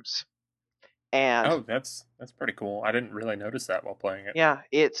platforms. And that's pretty cool. I didn't really notice that while playing it. yeah,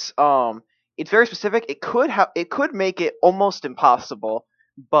 it's very specific. It could make it almost impossible,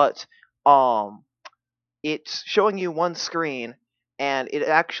 but it's showing you 1 screen, and it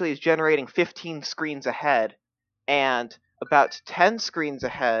actually is generating 15 screens ahead, and about 10 screens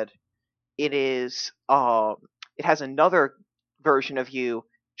ahead, it has another version of you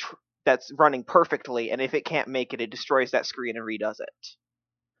that's running perfectly, and if it can't make it, it destroys that screen and redoes it.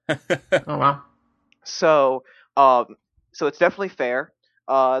 Oh, wow. So it's definitely fair.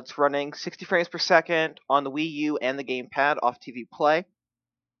 It's running 60 frames per second on the Wii U and the gamepad off TV Play.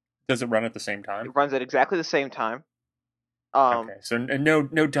 Does it run at the same time? It runs at exactly the same time. Okay, so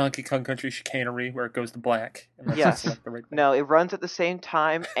no Donkey Kong Country chicanery where it goes to black. Yes. Right. No, it runs at the same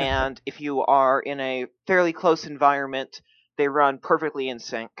time, and if you are in a fairly close environment, they run perfectly in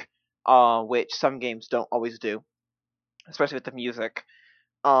sync, which some games don't always do, especially with the music.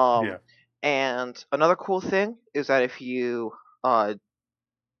 Yeah. And another cool thing is that if you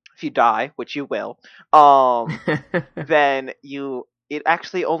die, which you will, then it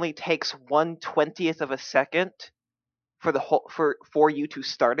actually only takes 1/20th of a second for you to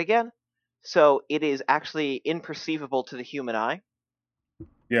start again. So it is actually imperceivable to the human eye.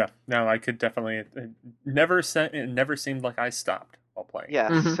 Yeah, no, I could definitely. It never seemed like I stopped while playing. Yeah,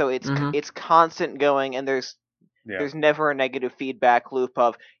 Mhm, so it's constant going, and there's never a negative feedback loop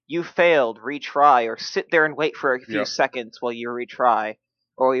of you failed, retry, or sit there and wait for a few seconds while you retry,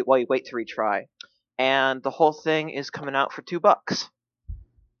 or while you wait to retry. And the whole thing is coming out for $2.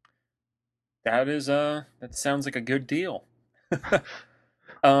 That sounds like a good deal.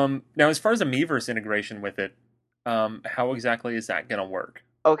 Now, as far as the Miiverse integration with it, how exactly is that going to work?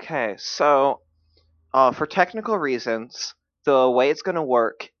 Okay, so for technical reasons, the way it's going to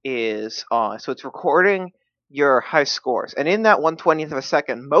work is so it's recording your high scores, and in that 1/20th of a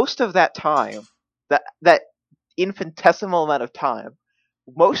second, most of that time, that infinitesimal amount of time,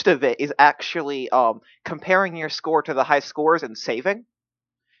 most of it is actually comparing your score to the high scores and saving.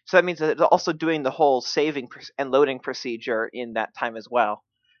 So that means that it's also doing the whole saving and loading procedure in that time as well.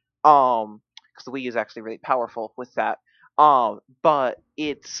 Because the Wii U is actually really powerful with that. But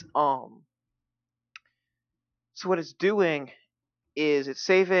it's so what it's doing is it's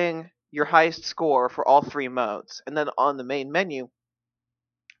saving your highest score for all 3 modes, and then on the main menu,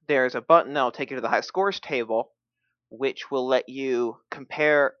 there's a button that'll take you to the high scores table, which will let you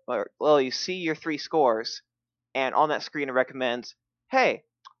compare, or well, you see your 3 scores, and on that screen it recommends, hey,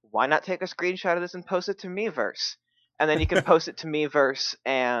 why not take a screenshot of this and post it to Miiverse? And then you can post it to Miiverse,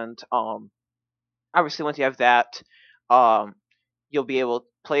 and obviously once you have that,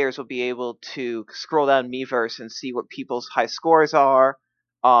 players will be able to scroll down Miiverse and see what people's high scores are.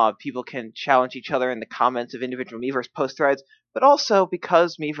 People can challenge each other in the comments of individual Miiverse post threads, but also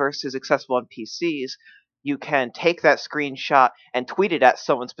because Miiverse is accessible on PCs, you can take that screenshot and tweet it at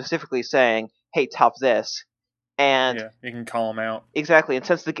someone specifically saying, "Hey, top this." And Yeah, you can call them out. Exactly, and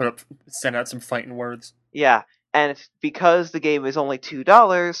since Send out some fighting words. Yeah, and because the game is only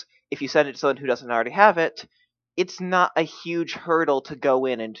 $2, if you send it to someone who doesn't already have it, it's not a huge hurdle to go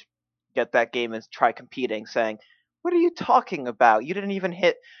in and get that game and try competing, saying, "What are you talking about? You didn't even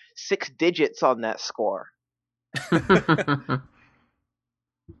hit 6 digits on that score."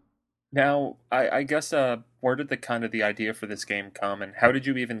 Now, I guess where did the idea for this game come, and how did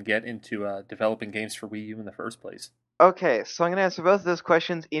you even get into developing games for Wii U in the first place? Okay, so I'm going to answer both of those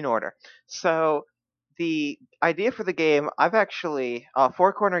questions in order. So, the idea for the game, I've actually,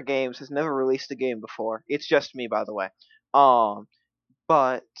 Four Corner Games has never released a game before. It's just me, by the way.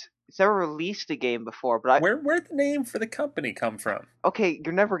 But it's never released a game before. But Where'd the name for the company come from? Okay,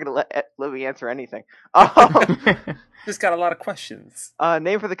 you're never going to let me answer anything. Just got a lot of questions.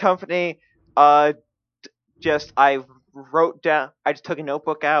 Name for the company, just I just took a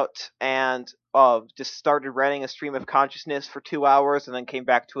notebook out and just started running a stream of consciousness for 2 hours, and then came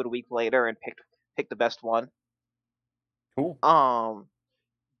back to it a week later and picked the best one. Cool.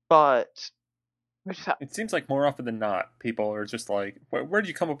 But it seems like more often than not, people are just like, "Where'd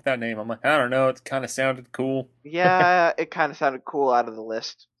you come up with that name?" I'm like, I don't know. It kind of sounded cool. Yeah, it kind of sounded cool out of the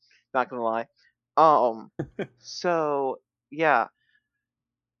list. Not gonna lie. So yeah.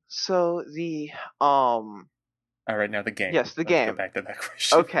 So the All right, now the game. Yes, the Let's game. Go back to that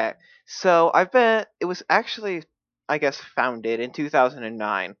question. Okay, so it was actually, I guess, founded in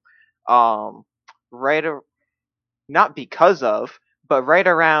 2009. Not because of, but right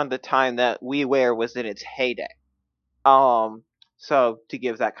around the time that WiiWare was in its heyday. So to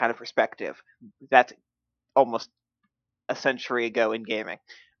give that kind of perspective, that's almost a century ago in gaming.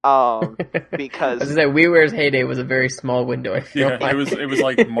 Because WiiWare's heyday was a very small window. I feel like. it was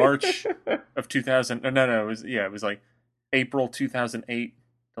like March of 2000. No, it was like April 2008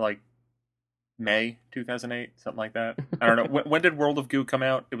 to like May 2008, something like that. I don't know. When did World of Goo come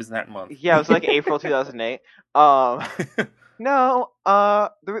out? It was that month. Yeah, it was like April 2008. No,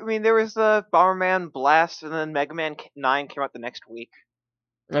 there was the Bomberman Blast, and then Mega Man 9 came out the next week.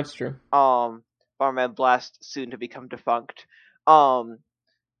 That's true. Bomberman Blast soon to become defunct.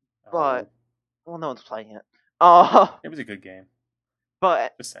 But well, no one's playing it. It was a good game.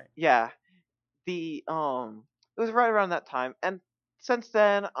 But just saying. Yeah, it was right around that time, and since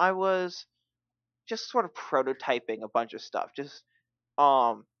then I was just sort of prototyping a bunch of stuff, just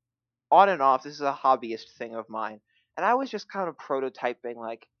on and off. This is a hobbyist thing of mine, and I was just kind of prototyping,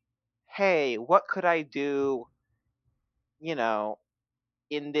 like, hey, what could I do, in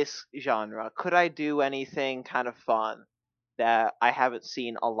this genre? Could I do anything kind of fun that I haven't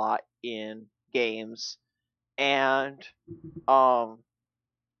seen a lot in games? And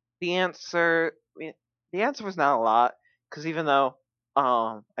the answer was not a lot, because even though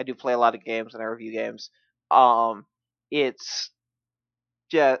I do play a lot of games and I review games, it's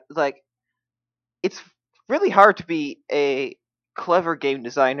just like, it's really hard to be a clever game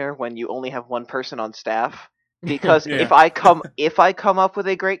designer when you only have one person on staff. Because Yeah. if I come up with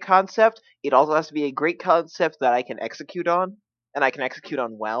a great concept, it also has to be a great concept that I can execute on, and I can execute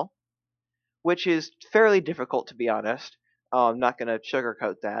on well, which is fairly difficult, to be honest. I'm not gonna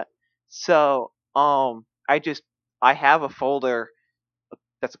sugarcoat that. So, I have a folder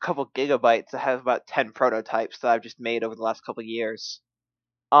that's a couple gigabytes that has about 10 prototypes that I've just made over the last couple years.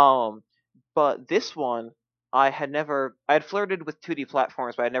 But this one, I had flirted with 2D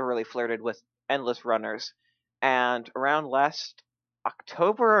platforms, but I never really flirted with endless runners. And around last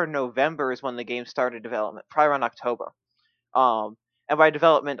October or November is when the game started development, probably around October. And by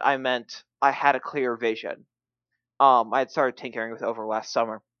development, I meant I had a clear vision. I had started tinkering with it over last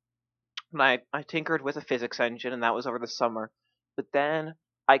summer. And I tinkered with a physics engine, and that was over the summer. But then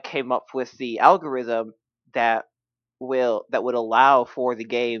I came up with the algorithm that would allow for the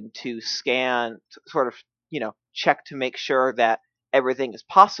game to scan, sort of, check to make sure that everything is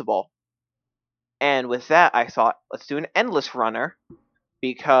possible. And with that, I thought, let's do an endless runner,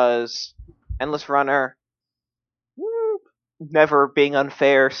 because endless runner, never being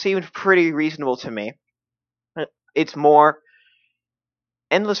unfair, seemed pretty reasonable to me. It's more,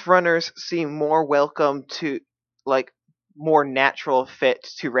 endless runners seem more welcome to, like, more natural fit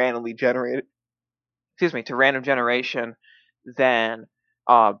to random generation than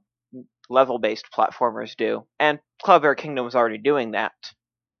uh, level-based platformers do, and Cloudberry Kingdom was already doing that.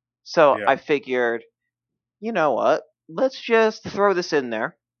 So Yeah. I figured, you know what? Let's just throw this in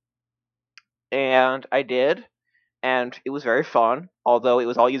there. And I did, and it was very fun, although it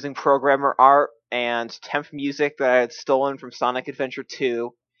was all using programmer art and temp music that I had stolen from Sonic Adventure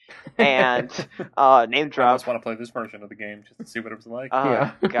 2, and name I drop. almost want to play this version of the game just to see what it was like.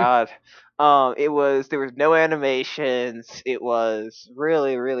 Yeah. God. There was no animations. It was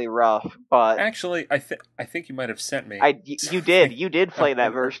really, really rough, but Actually, I think you might have sent me. you did play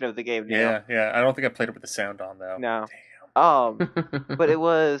that version of the game, Neil. Yeah. I don't think I played it with the sound on though. No. Damn. But it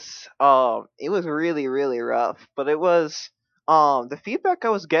was really, really rough. But it was the feedback I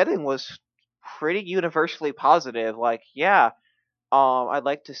was getting was pretty universally positive. Like, yeah, I'd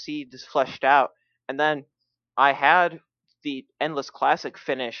like to see this fleshed out. And then I had the Endless Classic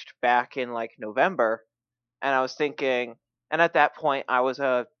finished back in like November, and I was thinking, and at that point I was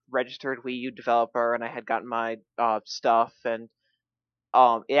a registered Wii U developer, and I had gotten my stuff, and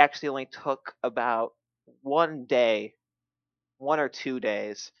it actually only took about 1 or 2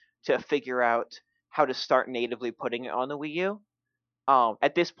 days to figure out how to start natively putting it on the Wii U.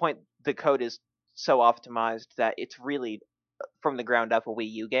 At this point, the code is so optimized that it's really from the ground up a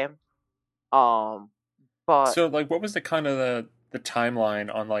Wii U game. But So, like, what was the kind of the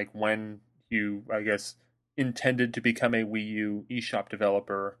timeline on like when you, I guess, intended to become a Wii U eShop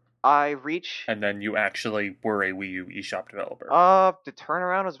developer, and then you actually were a Wii U eShop developer? The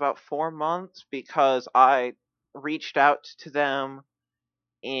turnaround was about 4 months because I reached out to them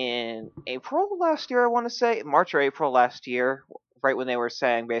in April last year, I want to say, March or April last year, right when they were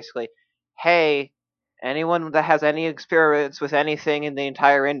saying basically, hey, anyone that has any experience with anything in the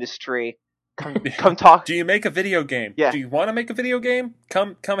entire industry, come talk. Do you make a video game? Yeah. Do you want to make a video game?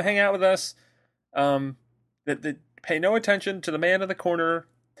 Come hang out with us. Pay no attention to the man in the corner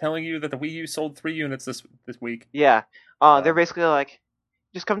telling you that the Wii U sold 3 units this week. Yeah. They're basically like,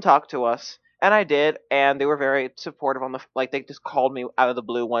 just come talk to us. And I did, and they were very supportive on they just called me out of the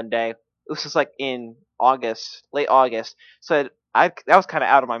blue one day. It was just like in August, late August. So that was kind of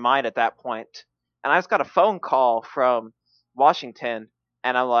out of my mind at that point. And I just got a phone call from Washington,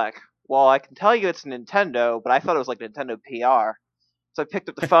 and I'm like, well, I can tell you it's Nintendo, but I thought it was like Nintendo PR. So I picked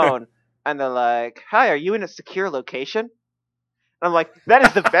up the phone, and they're like, hi, are you in a secure location? And I'm like, that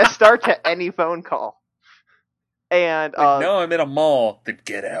is the best start to any phone call. And no, I'm in a mall. Then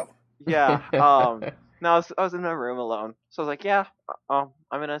get out. Yeah. No, I was in my room alone, so I was like, yeah,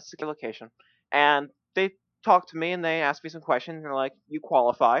 I'm in a secure location. And they talked to me and they asked me some questions. And they're like, you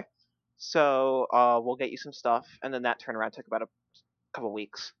qualify, so we'll get you some stuff. And then that turnaround took about a couple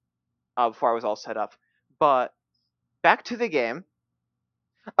weeks before I was all set up. But back to the game.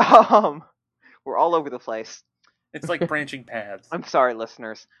 We're all over the place. It's like branching paths. I'm sorry,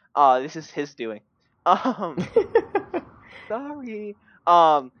 listeners. This is his doing. Sorry.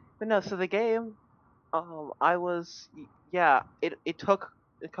 But no, so the game, it took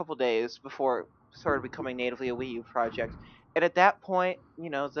a couple days before it started becoming natively a Wii U project. And at that point,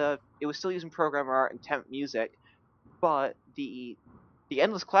 it was still using programmer art and temp music, but the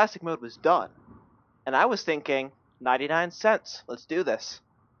Endless Classic mode was done. And I was thinking, 99 cents, let's do this.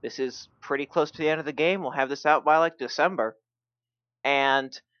 This is pretty close to the end of the game. We'll have this out by like December.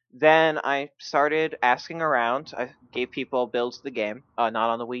 And then I started asking around. I gave people builds of the game, not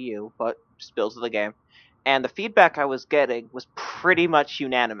on the Wii U, but just builds of the game. And the feedback I was getting was pretty much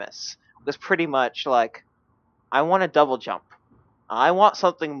unanimous. It was pretty much like, I want a double jump. I want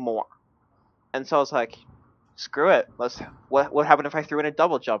something more. And so I was like, screw it. What happened if I threw in a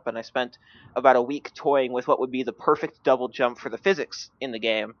double jump? And I spent about a week toying with what would be the perfect double jump for the physics in the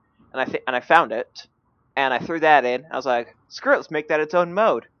game. And I found it. And I threw that in. I was like, screw it, let's make that its own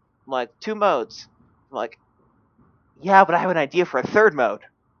mode. I'm like, 2 modes. I'm like, yeah, but I have an idea for a third mode.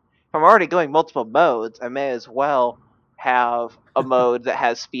 If I'm already going multiple modes, I may as well have a mode that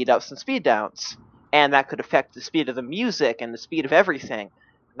has speed ups and speed downs. And that could affect the speed of the music and the speed of everything.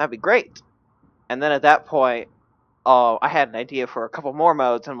 That'd be great. And then at that point, I had an idea for a couple more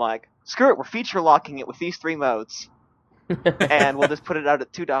modes. And I'm like, screw it, we're feature locking it with these 3 modes. And we'll just put it out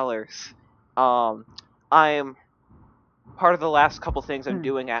at $2. I'm part of the last couple things I'm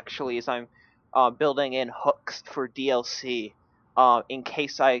doing actually is I'm building in hooks for DLC in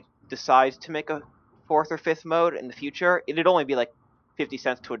case I decide to make a 4th or 5th mode in the future. It'd only be like 50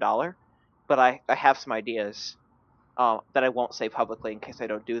 cents to $1, but I have some ideas that I won't say publicly in case I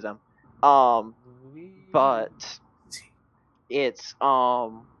don't do them. But it's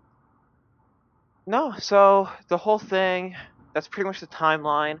no, so the whole thing, that's pretty much the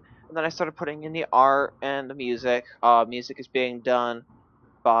timeline. And then I started putting in the art and the music. Music is being done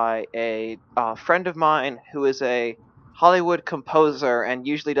by a friend of mine who is a Hollywood composer and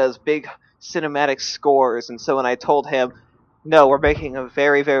usually does big cinematic scores. And so when I told him, no, we're making a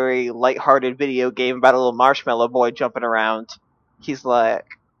very, very lighthearted video game about a little marshmallow boy jumping around, he's like,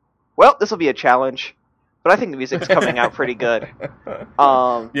 well, this will be a challenge. But I think the music's coming out pretty good.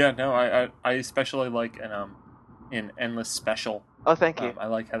 Yeah, no, I especially like in Endless Special. Oh, thank you. I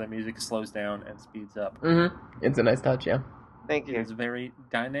like how the music slows down and speeds up. Mm-hmm. It's a nice touch, yeah. Thank you. It's very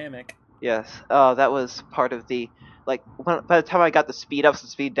dynamic. Yes. That was part of the by the time I got the speed ups and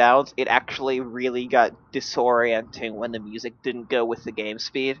speed downs, it actually really got disorienting when the music didn't go with the game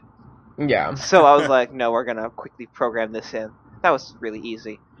speed. Yeah. So I was like, no, we're gonna quickly program this in. That was really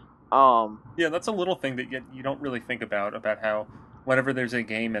easy. Yeah, that's a little thing that you don't really think about how whenever there's a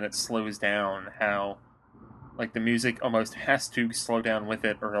game and it slows down, how like the music almost has to slow down with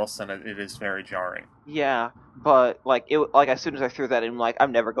it, or else then it is very jarring. Yeah, but like as soon as I threw that in, like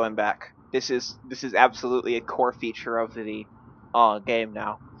I'm never going back. This is absolutely a core feature of the game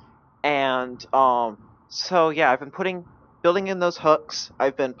now, and so yeah, I've been building in those hooks.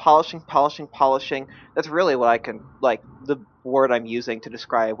 I've been polishing. That's really what I can like the word I'm using to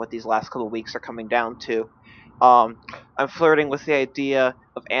describe what these last couple of weeks are coming down to. I'm flirting with the idea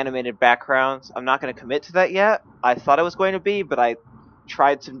of animated backgrounds. I'm not going to commit to that yet. I thought I was going to be, but I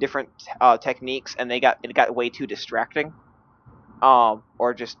tried some different techniques, and it got way too distracting,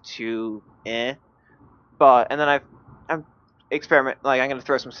 or just too But and then I'm I'm going to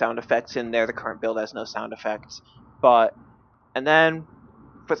throw some sound effects in there. The current build has no sound effects, and then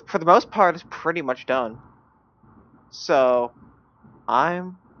for the most part, it's pretty much done. So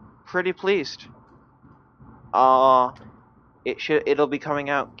I'm pretty pleased. It'll be coming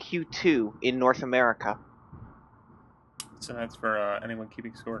out Q2 in North America. So that's for anyone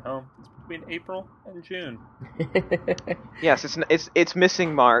keeping score at home. It's between April and June. Yes, it's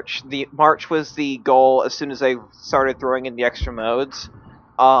missing March. The March was the goal as soon as they started throwing in the extra modes.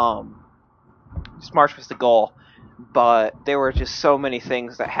 March was the goal, but there were just so many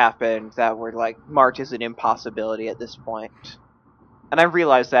things that happened that were like March is an impossibility at this point. And I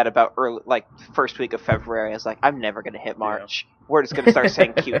realized that about first week of February. I was like, I'm never gonna hit March. Yeah. We're just gonna start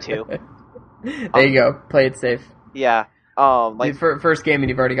saying Q2. There you go. Play it safe. Yeah. First game and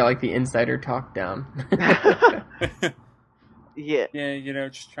you've already got like the insider talk down. Yeah. Yeah,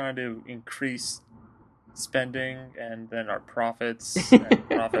 just trying to increase spending and then our profits and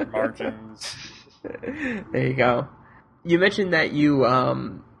profit margins. There you go. You mentioned that you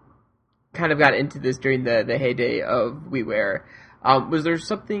kind of got into this during the heyday of WiiWare. Was there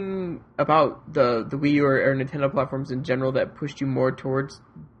something about the Wii U or Nintendo platforms in general that pushed you more towards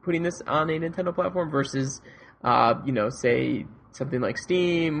putting this on a Nintendo platform versus, say something like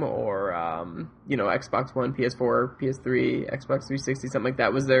Steam or Xbox One, PS4, PS3, Xbox 360, something like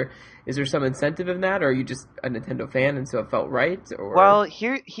that? Is there some incentive in that, or are you just a Nintendo fan and so it felt right? Or well,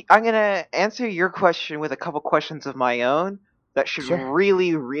 I'm gonna answer your question with a couple questions of my own that should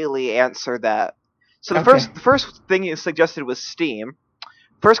really, really answer that. So the first thing you suggested was Steam.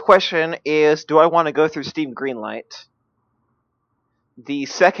 First question is, do I want to go through Steam Greenlight? The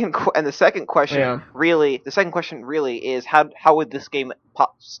second question really is how would this game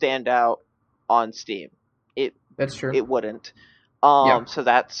stand out on Steam? That's true. It wouldn't. So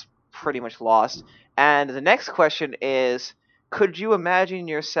that's pretty much lost. And the next question is, could you imagine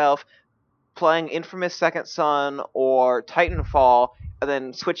yourself playing Infamous Second Son or Titanfall and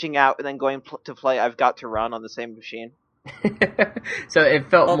then switching out and then going to play I've Got to Run on the same machine? So it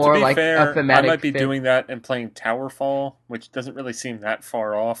felt more like fair, a thematic I might be doing that and playing Towerfall, which doesn't really seem that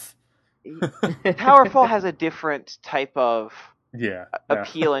far off. Towerfall has a different type of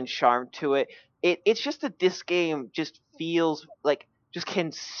appeal and charm to it. It's just that this game just feels like, just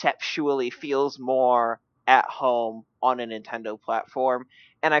conceptually feels more at home on a Nintendo platform,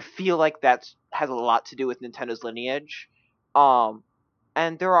 and I feel like that has a lot to do with Nintendo's lineage.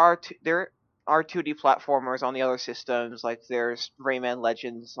 And there are 2D platformers on the other systems, like there's Rayman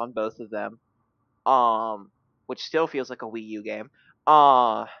Legends on both of them, which still feels like a Wii U game.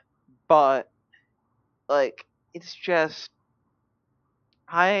 But like it's just,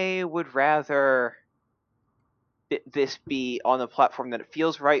 I would rather this be on the platform that it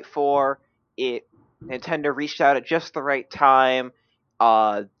feels right for. Nintendo reached out at just the right time.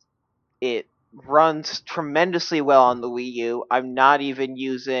 It runs tremendously well on the Wii U. I'm not even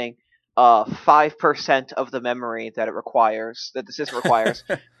using 5% of the memory that the system requires,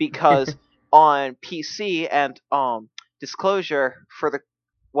 because on PC and disclosure for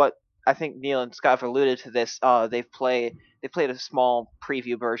what I think Neil and Scott have alluded to this, they played a small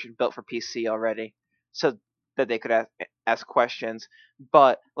preview version built for PC already. So that they could ask questions.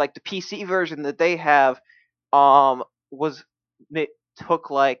 But like the PC version that they have, was it took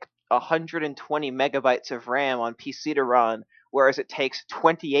like 120 megabytes of RAM on PC to run, whereas it takes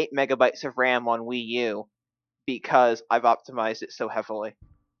 28 megabytes of RAM on Wii U because I've optimized it so heavily.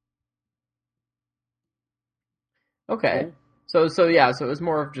 Okay. Cool. So yeah, so it was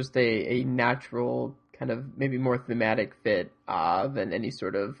more of just a natural kind of maybe more thematic fit than any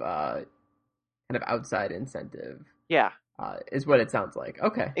sort of kind of outside incentive. Yeah. Is what it sounds like.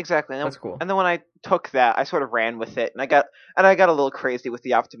 Okay. Exactly. That's cool. And then when I took that, I sort of ran with it, and I got a little crazy with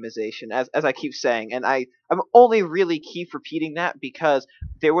the optimization, as I keep saying, and I'm only really keep repeating that because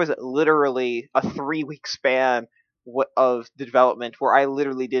there was literally a 3-week span of development where I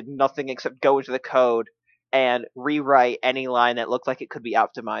literally did nothing except go into the code and rewrite any line that looked like it could be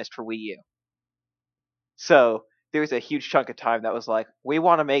optimized for Wii U. So there's a huge chunk of time that was like, we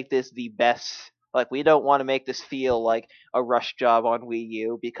want to make this the best. Like, we don't want to make this feel like a rush job on Wii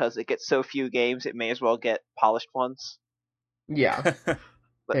U because it gets so few games, it may as well get polished ones. Yeah.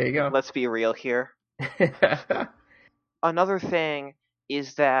 There you go. Let's be real here. Another thing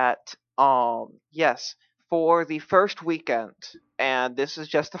is that, yes, for the first weekend, and this is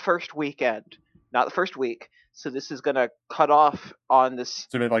just the first weekend, not the first week, so this is going to cut off on this...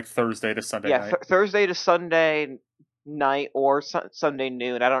 So maybe like Thursday to Sunday night? Yeah, Thursday to Sunday night or Sunday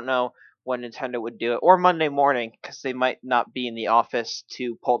noon. I don't know when Nintendo would do it, or Monday morning, because they might not be in the office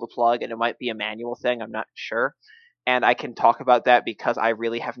to pull the plug, and it might be a manual thing, I'm not sure. And I can talk about that because I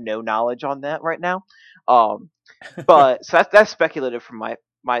really have no knowledge on that right now. But so that's speculative from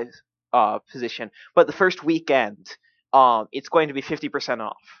my position. But the first weekend, it's going to be 50%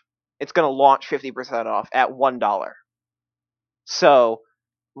 off. It's going to launch 50% off at $1. So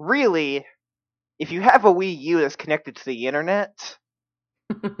really, if you have a Wii U that's connected to the internet,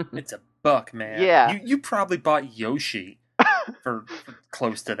 it's $1, man. Yeah. You probably bought Yoshi for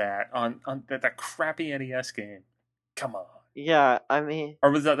close to that on that crappy NES game. Come on. Yeah, I mean, or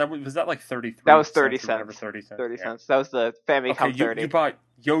was that like 33? That was 30 cents. Or whatever, cents. 30 cents. 30 yeah. cents. That was the Famicom Okay, 30. you bought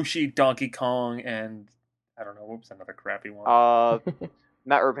Yoshi, Donkey Kong, and I don't know what was another crappy one.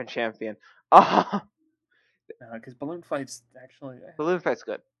 Not Urban Champion. Because Balloon Fight's actually Balloon Fight's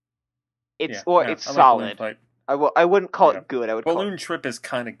good. It's it's I like solid. Balloon Fight. I wouldn't call it good. I would Balloon call Trip is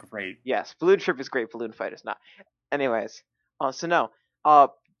kind of great. Yes, Balloon Trip is great. Balloon Fight is not. Anyways, so no.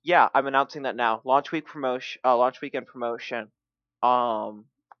 Yeah, I'm announcing that now. Launch weekend promotion.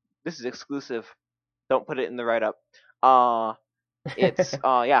 This is exclusive. Don't put it in the write up. It's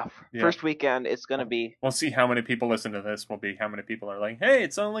first weekend. It's gonna be. We'll see how many people listen to this. Will be how many people are like, hey,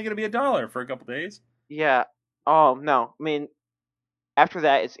 it's only gonna be $1 for a couple days. Yeah. No. I mean, after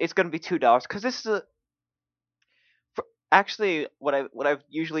that, it's gonna be $2 because this is actually what I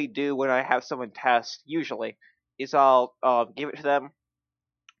usually do when I have someone test. Usually, is I'll give it to them.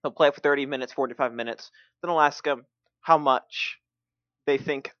 They'll play it for 30 minutes, 45 minutes. Then I'll ask them how much they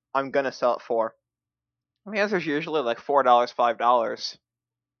think I'm gonna sell it for. The answer's usually like $4, $5.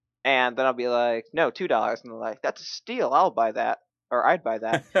 And then I'll be like, no, $2. And they're like, that's a steal. I'll buy that. Or I'd buy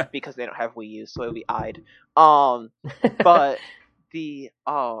that. Because they don't have Wii U, so it'll be I'd. But the,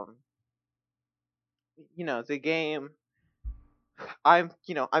 the game, I'm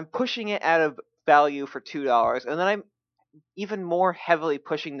pushing it at a value for $2. And then I'm even more heavily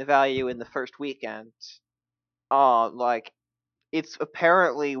pushing the value in the first weekend. It's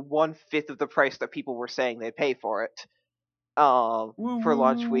apparently 1/5 of the price that people were saying they'd pay for it. For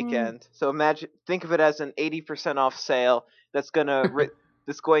launch weekend. So think of it as an 80% off sale that's going to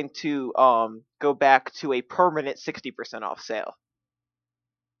go back to a permanent 60% off sale.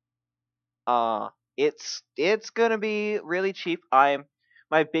 It's going to be really cheap. My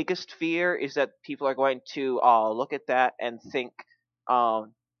biggest fear is that people are going to look at that and think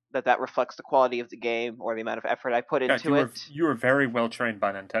that reflects the quality of the game or the amount of effort I put into it. You were very well trained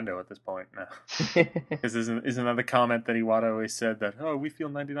by Nintendo at this point now. Because isn't that the comment that Iwata always said that, we feel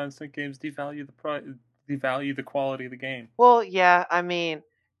 99-cent games devalue the quality of the game. Well, yeah, I mean,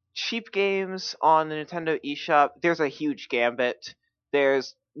 cheap games on the Nintendo eShop, there's a huge gambit.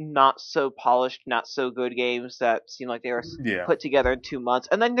 There's not so polished, not so good games that seem like they were put together in 2 months.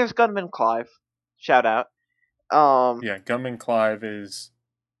 And then there's Gunman Clive. Shout out. Gunman Clive is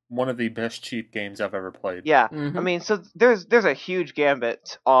one of the best cheap games I've ever played. Yeah, I mean, so there's a huge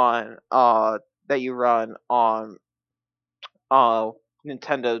gambit on that you run on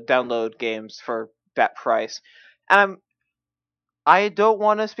Nintendo download games for that price, and I don't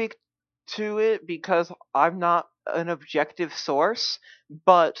want to speak to it because I'm not an objective source,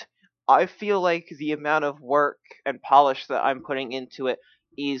 but I feel like the amount of work and polish that I'm putting into it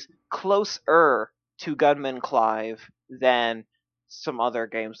is closer To Gunman Clive than some other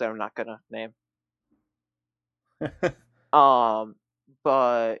games that I'm not gonna name.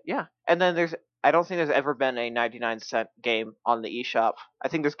 But yeah, and then I don't think there's ever been a 99-cent game on the eShop. I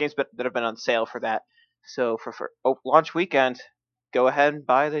think there's games that have been on sale for that. So for launch weekend, go ahead and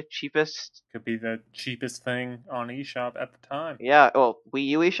buy the cheapest. Could be the cheapest thing on eShop at the time. Yeah, well, Wii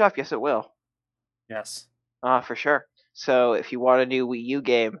U eShop, yes it will. Yes. For sure. So if you want a new Wii U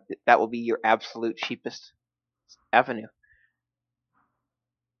game, that will be your absolute cheapest avenue.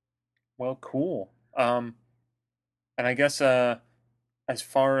 Well, cool. And I guess as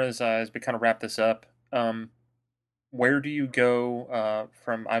far as we kind of wrap this up, where do you go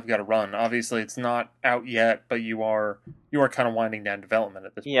from I've Got to Run? Obviously, it's not out yet, but you are kind of winding down development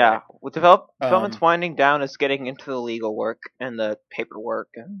at this point. Yeah, with development's winding down, it's getting into the legal work and the paperwork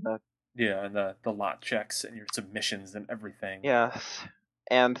and the and the lot checks and your submissions and everything. yes,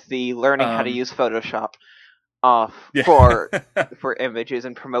 and the learning how to use Photoshop Yeah. for images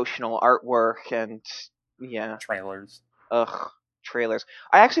and promotional artwork and trailers. Trailers.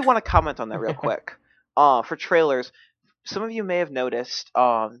 I actually want to comment on that real quick. For trailers, some of you may have noticed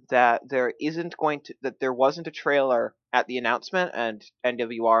that there wasn't a trailer at the announcement, and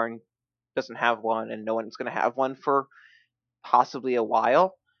NWR doesn't have one, and no one's going to have one for possibly a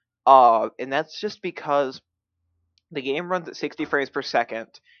while. And that's just because the game runs at 60 frames per second,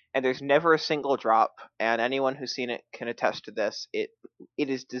 and there's never a single drop. And anyone who's seen it can attest to this. It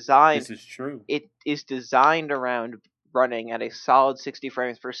is designed. This is true. It is designed around running at a solid 60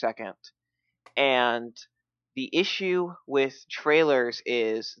 frames per second. And the issue with trailers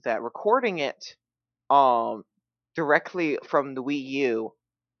is that recording it directly from the Wii U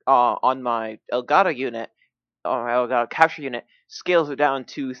on my Elgato unit, or my Elgato capture unit, scales it down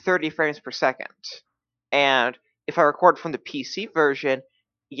to 30 frames per second. And if I record from the PC version,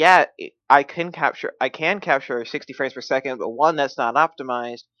 I can capture 60 frames per second, but one, that's not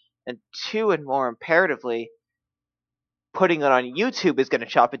optimized, and two, and more imperatively, putting it on YouTube is going to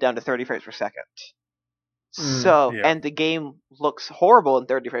chop it down to 30 frames per second. And the game looks horrible in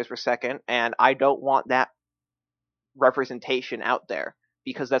 30 frames per second, and I don't want that representation out there,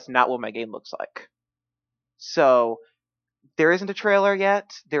 because that's not what my game looks like. So, there isn't a trailer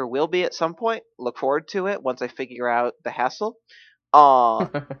yet. There will be at some point. Look forward to it once I figure out the hassle.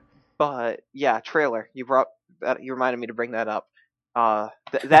 But yeah, trailer. You reminded me to bring that up.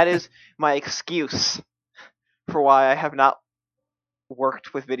 That is my excuse for why I have not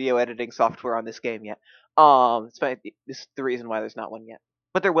worked with video editing software on this game yet. This is the reason why there's not one yet.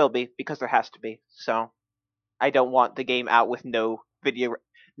 But there will be, because there has to be. So I don't want the game out with no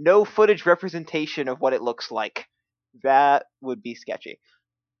footage representation of what it looks like. That would be sketchy.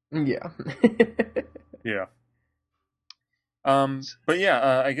 Yeah. Yeah. But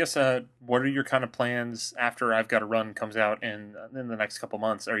yeah, I guess what are your kind of plans after I've Got to Run comes out in the next couple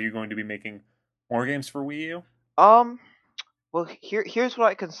months? Are you going to be making more games for Wii U? Well, here's what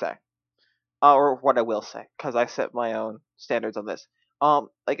I can say, or what I will say, because I set my own standards on this.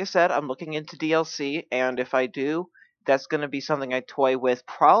 Like I said, I'm looking into DLC, and if I do, that's going to be something I toy with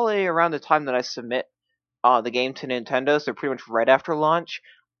probably around the time that I submit the game to Nintendo, so pretty much right after launch.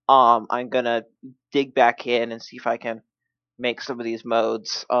 I'm gonna dig back in and see if I can make some of these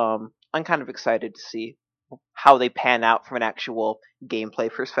modes. I'm kind of excited to see how they pan out from an actual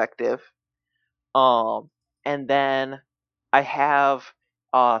gameplay perspective. And then I have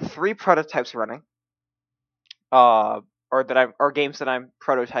 3 prototypes running, or games that I'm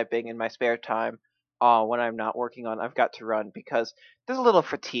prototyping in my spare time when I'm not working on I've Got to Run, because there's a little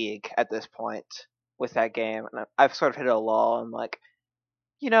fatigue at this point with that game, and I've sort of hit a lull. I'm like,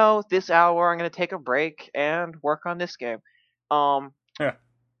 this hour I'm going to take a break and work on this game. Yeah.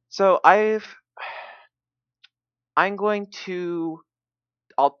 So I'll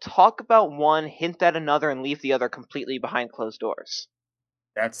talk about one, hint at another, and leave the other completely behind closed doors.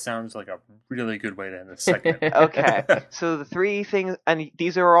 That sounds like a really good way to end this segment. Okay, so the 3 things, and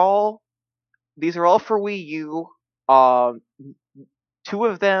these are all for Wii U. 2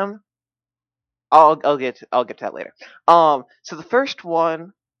 of them, I'll get to that later. So the first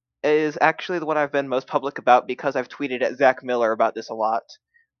one is actually the one I've been most public about, because I've tweeted at Zach Miller about this a lot.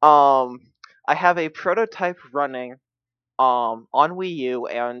 I have a prototype running on Wii U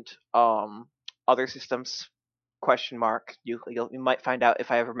and other systems, ? You might find out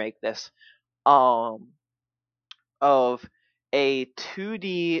if I ever make this. Of a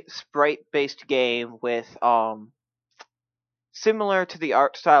 2D sprite-based game with similar to the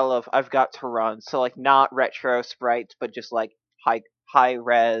art style of I've Got to Run, so like not retro sprites, but just like high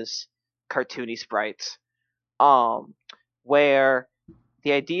res cartoony sprites, where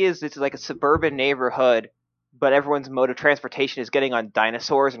the idea is it's like a suburban neighborhood, but everyone's mode of transportation is getting on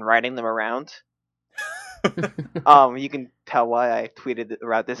dinosaurs and riding them around. You can tell why I tweeted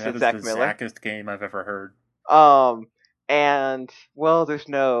about this That at is Zach the Miller. Zackest game I've ever heard. And well, there's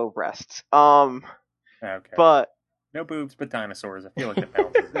no breasts. Okay. But no boobs, but dinosaurs. I feel like that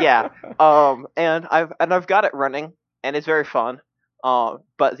balances it out. yeah. And I've got it running, and it's very fun.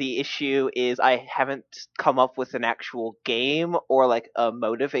 But the issue is I haven't come up with an actual game or like a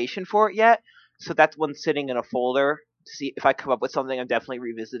motivation for it yet. So that's one sitting in a folder to see if I come up with something. I'm definitely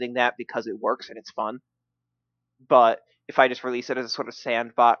revisiting that because it works and it's fun. But if I just release it as a sort of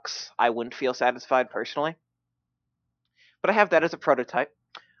sandbox, I wouldn't feel satisfied personally. But I have that as a prototype.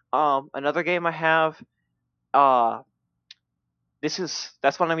 Another game I have,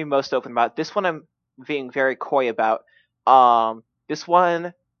 that's one I'm being most open about. This one I'm being very coy about. This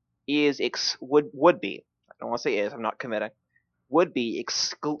one would be. I don't want to say is. I'm not committing. Would be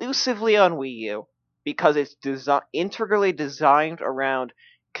exclusively on Wii U because it's integrally designed around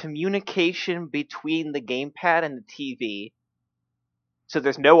communication between the gamepad and the TV. So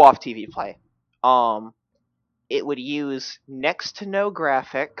there's no off TV play. It would use next to no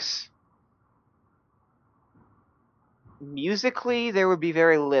graphics. Musically, there would be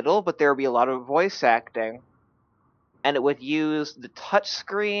very little, but there would be a lot of voice acting. And it would use the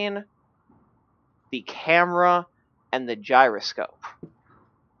touchscreen, the camera, and the gyroscope.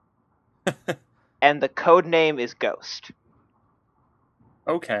 And the code name is Ghost.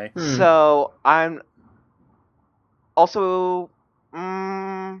 Okay. So I'm also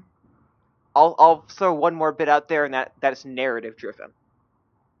I'll throw one more bit out there, and that's narrative driven.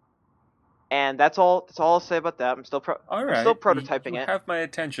 And that's all I'll say about that. I'm still prototyping you it. Have my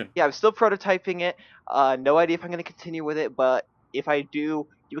attention. Yeah, I'm still prototyping it. No idea if I'm going to continue with it, but if I do,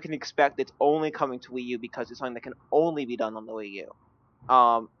 you can expect it's only coming to Wii U because it's something that can only be done on the Wii U.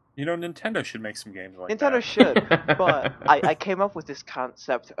 Nintendo should make some games like Nintendo that. should, but I came up with this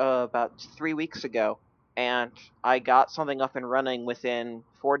concept about 3 weeks ago, and I got something up and running within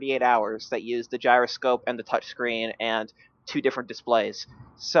 48 hours that used the gyroscope and the touchscreen and 2 different displays.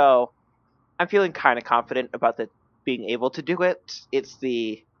 So I'm feeling kind of confident about being able to do it.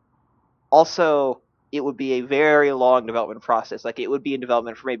 Also, it would be a very long development process. Like, it would be in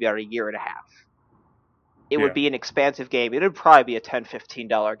development for maybe about a year and a half. It would be an expansive game. It would probably be a $10,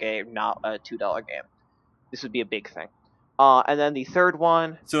 $15 game, not a $2 game. This would be a big thing. And then the third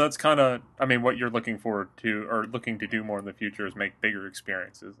one... So that's kind of, what you're looking forward to, or looking to do more in the future is make bigger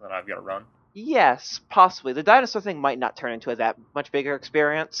experiences that I've got to run. Yes, possibly. The dinosaur thing might not turn into a that much bigger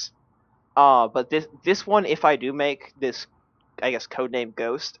experience. But this one, if I do make this, I guess, codename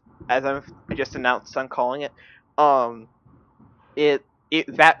Ghost, as I just announced I'm calling it,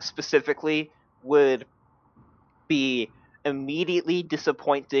 that specifically would be immediately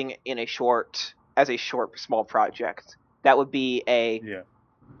disappointing as a short, small project. That would be a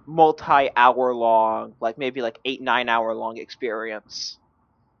multi-hour long, like maybe like 8-9 hour long experience.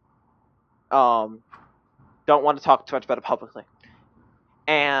 Don't want to talk too much about it publicly.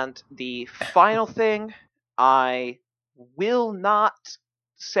 And the final thing, I will not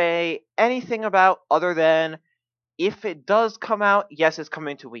say anything about other than if it does come out, yes, it's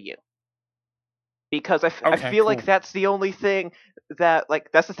coming to Wii U. Because I feel like that's the only thing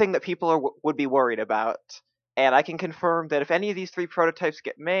that's the thing that people would be worried about. And I can confirm that if any of these 3 prototypes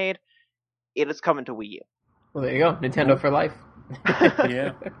get made, it is coming to Wii U. Well, there you go. Nintendo for life.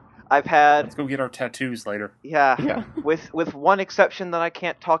 Yeah. Let's go get our tattoos later. Yeah. With one exception that I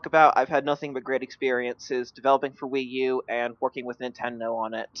can't talk about, I've had nothing but great experiences developing for Wii U and working with Nintendo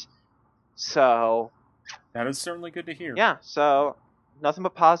on it. So that is certainly good to hear. Yeah, so nothing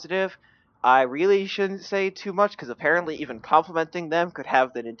but positive. I really shouldn't say too much because apparently even complimenting them could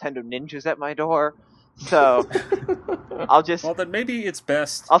have the Nintendo ninjas at my door. So I'll just... Well, then maybe it's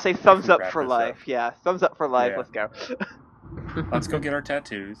best... I'll say thumbs up for life. Yeah, thumbs up for life. Yeah. Let's go. Let's go get our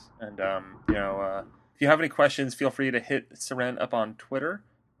tattoos. And, if you have any questions, feel free to hit Seren up on Twitter.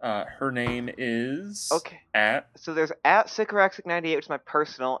 Her name is... So there's at Sycoraxic98, which is my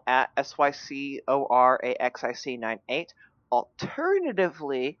personal, at SYCORAXIC98.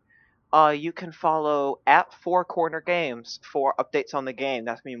 Alternatively... you can follow at Four Corner Games for updates on the game.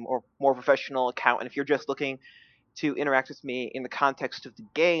 That's me more professional account. And if you're just looking to interact with me in the context of the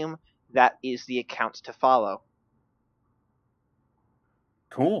game, that is the account to follow.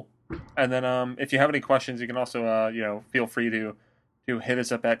 Cool. And then if you have any questions, you can also feel free to hit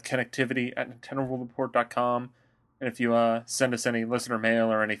us up at connectivity@nintendoworldreport.com. And if you send us any listener mail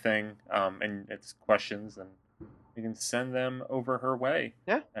or anything, and it's questions, then you can send them over her way.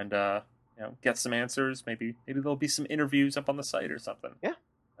 Yeah. And get some answers. Maybe there'll be some interviews up on the site or something. Yeah.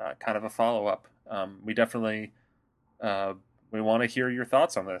 Kind of a follow up. We definitely we want to hear your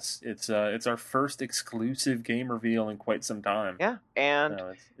thoughts on this. It's our first exclusive game reveal in quite some time. Yeah, and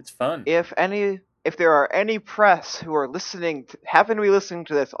it's fun. If there are any press who are happen to be listening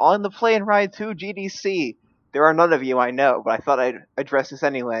to this on the plane ride to GDC, there are none of you, I know, but I thought I'd address this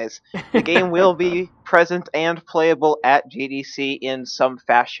anyways. The game will be present and playable at GDC in some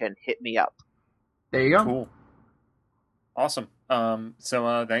fashion. Hit me up. There you go. Cool. Awesome.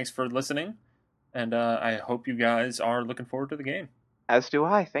 So thanks for listening, and I hope you guys are looking forward to the game. As do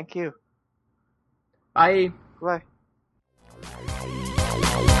I. Thank you. Bye. Bye.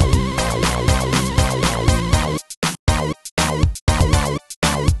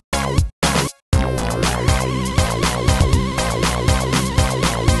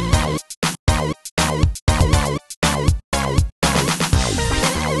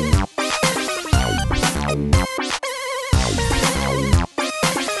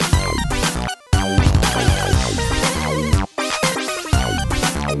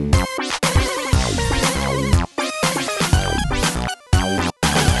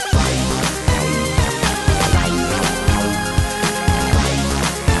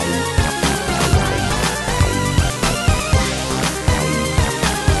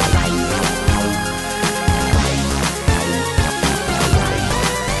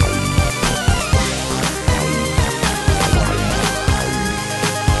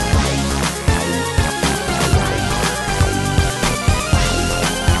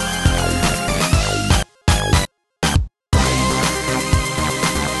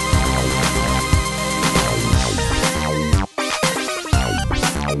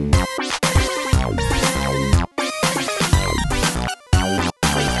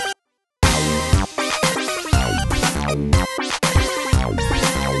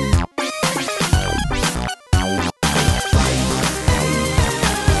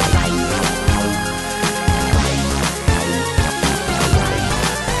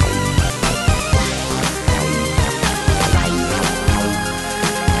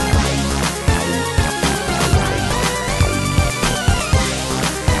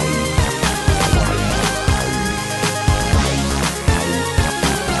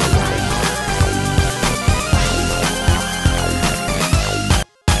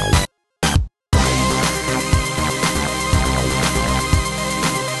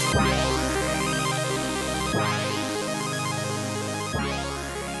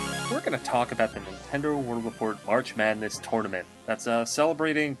 Talk about the Nintendo World Report March Madness Tournament. That's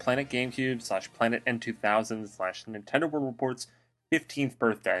celebrating Planet GameCube / Planet N2000 / Nintendo World Report's 15th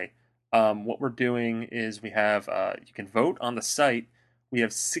birthday. What we're doing is we have, you can vote on the site. We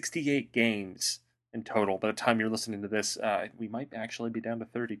have 68 games in total. By the time you're listening to this, we might actually be down to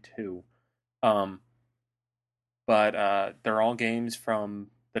 32. But they're all games from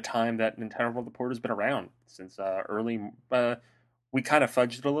the time that Nintendo World Report has been around, since early... we kind of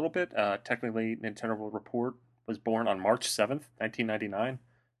fudged it a little bit. Technically, Nintendo World Report was born on March 7th, 1999.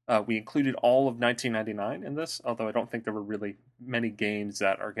 We included all of 1999 in this, although I don't think there were really many games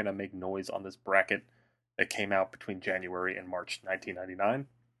that are going to make noise on this bracket that came out between January and March 1999.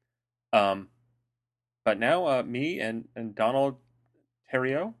 But now, me and Donald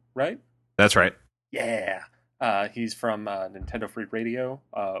Terrio, right? That's right. Yeah. He's from Nintendo Free Radio,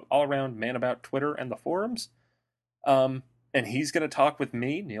 all around man about Twitter and the forums. And he's going to talk with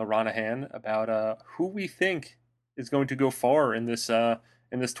me, Neil Ronahan, about who we think is going to go far in this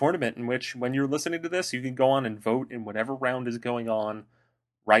tournament, in which, when you're listening to this, you can go on and vote in whatever round is going on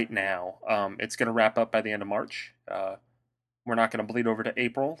right now. It's going to wrap up by the end of March. We're not going to bleed over to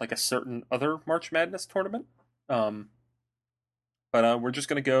April like a certain other March Madness tournament. But we're just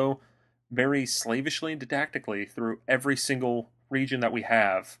going to go very slavishly and didactically through every single region that we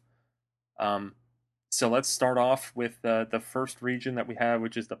have. So let's start off with the first region that we have,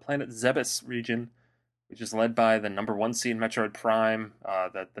 which is the Planet Zebes region, which is led by the number 1 seed Metroid Prime.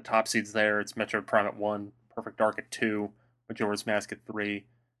 The top seeds there, it's Metroid Prime at 1, Perfect Dark at 2, Majora's Mask at 3,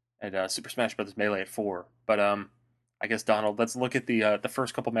 and Super Smash Bros. Melee at 4. But I guess, Donald, let's look at the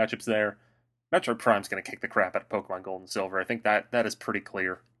first couple matchups there. Metroid Prime's going to kick the crap out of Pokemon Gold and Silver. I think that is pretty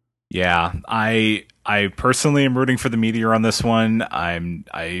clear. Yeah, I personally am rooting for the Meteor on this one.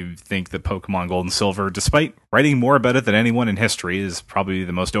 I think that Pokemon Gold and Silver, despite writing more about it than anyone in history, is probably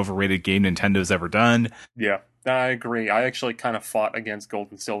the most overrated game Nintendo's ever done. Yeah, I agree. I actually kind of fought against Gold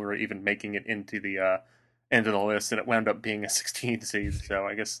and Silver even making it into the end of the list, and it wound up being a 16 seed. So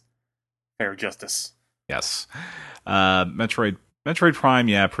I guess fair justice. Yes, Metroid Prime,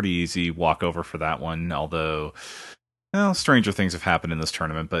 yeah, pretty easy walkover for that one. Although Well, stranger things have happened in this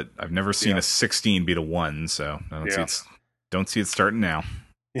tournament, but I've never seen a 16 beat a 1, so I don't see it starting now.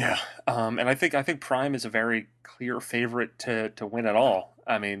 Yeah, and I think Prime is a very clear favorite to win it all.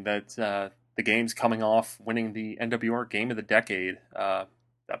 I mean, that the game's coming off winning the NWR Game of the Decade,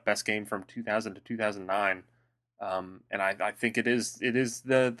 that best game from 2000 to 2009, and I think it is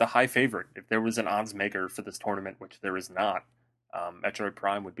the high favorite. If there was an odds maker for this tournament, which there is not, Metroid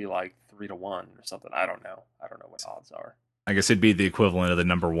Prime would be like 3-1 or something. I don't know what odds are. I guess it'd be the equivalent of the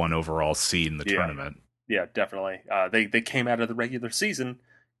number 1 overall seed in the tournament. Yeah, definitely. They came out of the regular season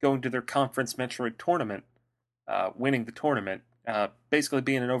going to their conference Metroid tournament, winning the tournament, basically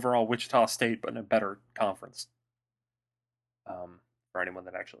being an overall Wichita State, but in a better conference. For anyone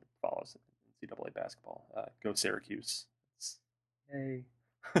that actually follows NCAA basketball, go Syracuse! Hey.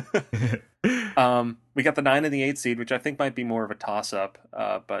 We got the 9 and the 8 seed, which I think might be more of a toss-up,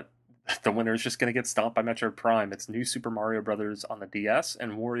 but the winner is just going to get stomped by Metroid Prime. It's New Super Mario Brothers on the DS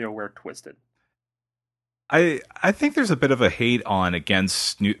and WarioWare Twisted. I think there's a bit of a hate on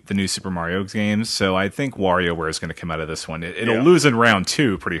against the new Super Mario games, so I think WarioWare is going to come out of this one. It'll lose in round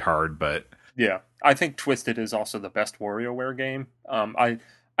 2 pretty hard, but yeah, I think Twisted is also the best WarioWare game. I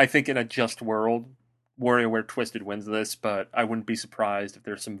think in a just world, WarioWare Twisted wins this, but I wouldn't be surprised if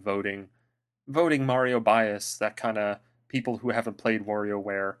there's some voting Mario bias, that kind of people who haven't played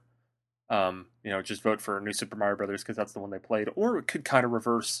WarioWare, just vote for New Super Mario Brothers because that's the one they played, or it could kind of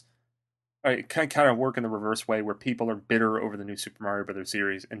reverse. It can kind of work in the reverse way where people are bitter over the new Super Mario Brothers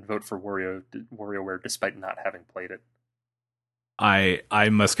series and vote for WarioWare despite not having played it. I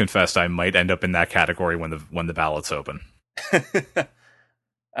must confess I might end up in that category when the ballots open.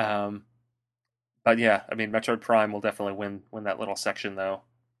 But yeah, I mean, Metroid Prime will definitely win that little section though.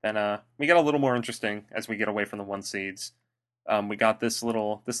 And we get a little more interesting as we get away from the 1 seeds. We got this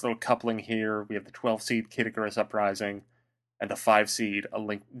little coupling here. We have the 12 seed Kid Icarus Uprising and the 5 seed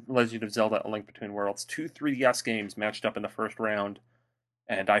Legend of Zelda: A Link Between Worlds. 2 3DS games matched up in the first round,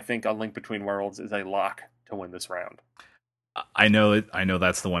 and I think A Link Between Worlds is a lock to win this round. I know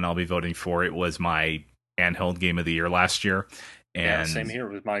that's the one I'll be voting for. It was my handheld game of the year last year, and yeah, same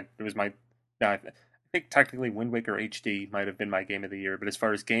here. It was my. I think technically Wind Waker HD might have been my game of the year, but as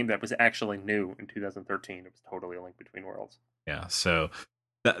far as game that was actually new in 2013, it was totally A Link Between Worlds. Yeah, so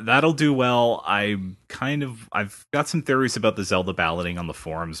that'll do well. I've got some theories about the Zelda balloting on the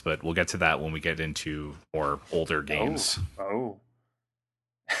forums, but we'll get to that when we get into more older games. Oh.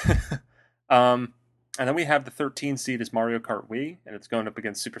 And then we have the 13 seed is Mario Kart Wii, and it's going up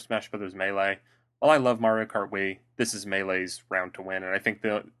against Super Smash Bros. Melee. While I love Mario Kart Wii, this is Melee's round to win, and I think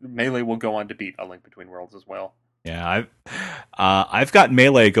the Melee will go on to beat A Link Between Worlds as well. Yeah, I've got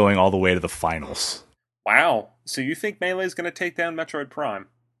Melee going all the way to the finals. Wow. So you think Melee is going to take down Metroid Prime?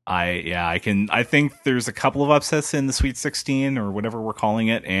 I think there's a couple of upsets in the Sweet 16 or whatever we're calling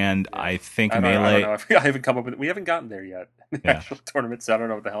it, and I think Melee. I don't know. I haven't come up with it. We haven't gotten there yet. The actual tournament, so I don't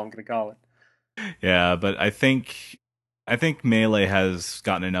know what the hell I'm going to call it. Yeah, but I think Melee has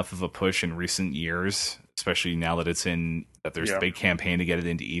gotten enough of a push in recent years, especially now that there's a big campaign to get it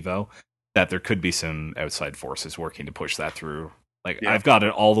into EVO, that there could be some outside forces working to push that through. I've got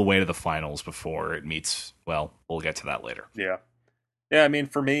it all the way to the finals before it meets. Well, we'll get to that later. Yeah. I mean,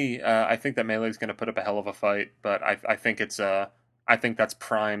 for me, I think that Melee is going to put up a hell of a fight, but I think that's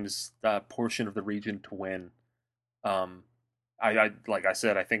Prime's portion of the region to win. I like I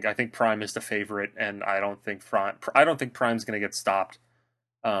said, I think Prime is the favorite, and I don't think Prime's going to get stopped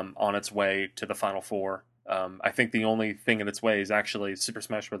on its way to the Final Four. I think the only thing in its way is actually Super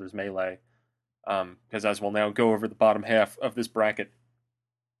Smash Bros. Melee, because as we'll now go over the bottom half of this bracket,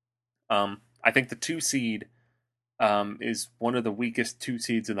 I think the 2 seed is one of the weakest 2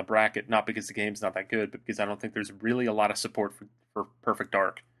 seeds in the bracket, not because the game's not that good, but because I don't think there's really a lot of support for Perfect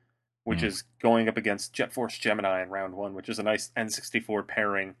Dark, which is going up against Jet Force Gemini in round 1, which is a nice N64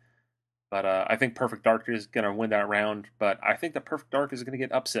 pairing. But I think Perfect Dark is going to win that round, but I think that Perfect Dark is going to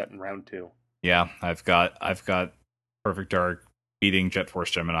get upset in round 2. Yeah, I've got Perfect Dark beating Jet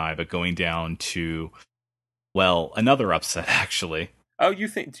Force Gemini, but going down to, well, another upset, actually. Oh, do you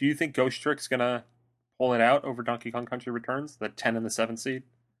think Ghost Trick's going to pull it out over Donkey Kong Country Returns, the 10 and the 7 seed?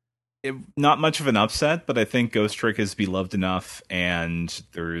 Not much of an upset, but I think Ghost Trick is beloved enough, and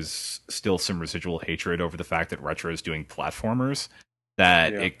there's still some residual hatred over the fact that Retro is doing platformers,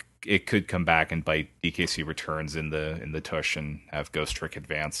 that it could come back and bite DKC Returns in the tush and have Ghost Trick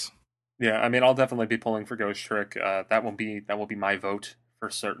advance. Yeah, I mean, I'll definitely be pulling for Ghost Trick. That will be my vote for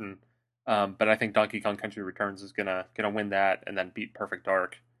certain. But I think Donkey Kong Country Returns is gonna win that and then beat Perfect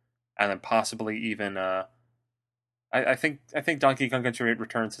Dark, and then possibly even I think Donkey Kong Country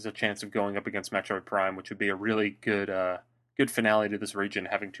Returns has a chance of going up against Metroid Prime, which would be a really good finale to this region,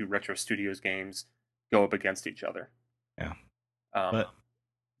 having two Retro Studios games go up against each other. Yeah. But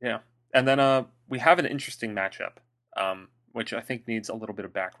yeah, and then we have an interesting matchup, which I think needs a little bit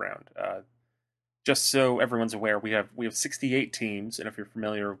of background. Just so everyone's aware, we have 68 teams, and if you're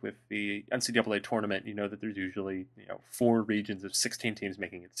familiar with the NCAA tournament, you know that there's usually 4 regions of 16 teams,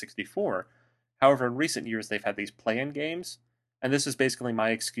 making it 64. However, in recent years, they've had these play-in games, and this is basically my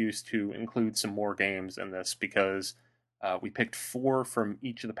excuse to include some more games in this because we picked 4 from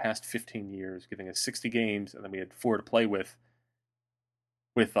each of the past 15 years, giving us 60 games, and then we had 4 to play with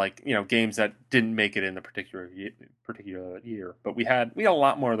games that didn't make it in the particular year. But we had a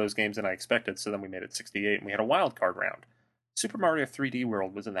lot more of those games than I expected, so then we made it 68, and we had a wild card round. Super Mario 3D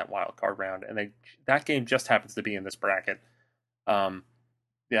World was in that wild card round, and that game just happens to be in this bracket.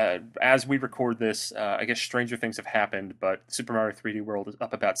 As we record this, I guess stranger things have happened, but Super Mario 3D World is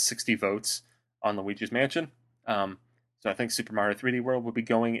up about 60 votes on Luigi's Mansion. So I think Super Mario 3D World will be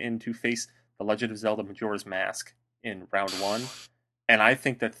going in to face The Legend of Zelda Majora's Mask in round 1. And I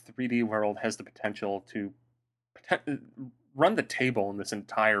think that 3D World has the potential to run the table in this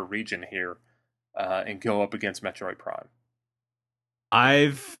entire region here and go up against Metroid Prime.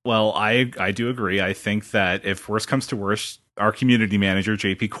 I do agree. I think that if worst comes to worst, our community manager,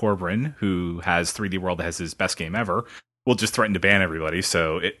 JP Corbin, who has 3D World as his best game ever, will just threaten to ban everybody.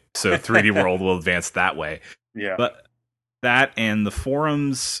 So 3D World will advance that way. Yeah. But that and the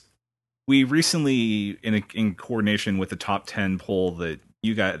forums, we recently, in coordination with the top 10 poll that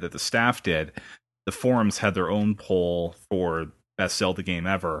the staff did, the forums had their own poll for best Zelda game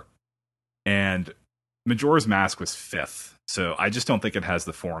ever, and Majora's Mask was 5th. So I just don't think it has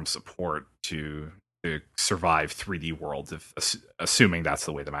the forum support to survive 3D World, assuming that's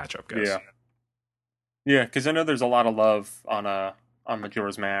the way the matchup goes. Yeah, because I know there's a lot of love on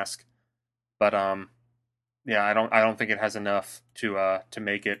Majora's Mask, but I don't think it has enough to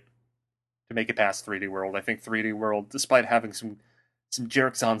make it past 3D World. I think 3D World, despite having some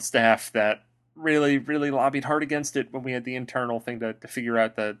jerks on staff that really, really lobbied hard against it when we had the internal thing to figure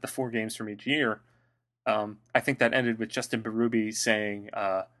out the 4 games from each year, I think that ended with Justin Berube saying,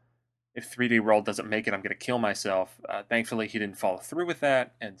 if 3D World doesn't make it, I'm going to kill myself. Thankfully, he didn't follow through with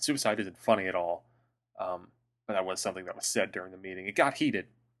that, and suicide isn't funny at all. But that was something that was said during the meeting. It got heated.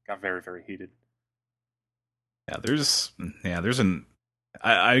 Got very, very heated. Yeah, there's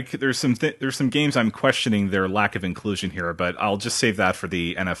some games I'm questioning their lack of inclusion here, but I'll just save that for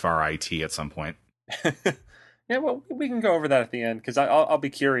the NFRIT at some point. Yeah, well, we can go over that at the end, because I'll be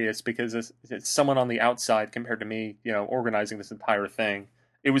curious, because it's someone on the outside compared to me, organizing this entire thing.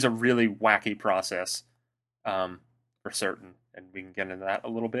 It was a really wacky process, for certain, and we can get into that a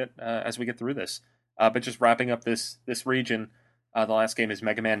little bit as we get through this. But just wrapping up this region, the last game is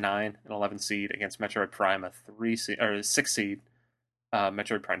Mega Man 9, an 11 seed, against Metroid Prime, a 6 seed,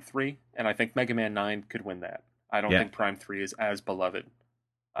 Metroid Prime 3, and I think Mega Man 9 could win that. I don't think Prime 3 is as beloved.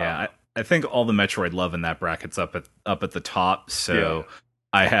 Yeah, I think all the Metroid love in that bracket's up at the top, so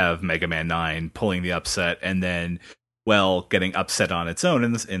I have Mega Man 9 pulling the upset, and then getting upset on its own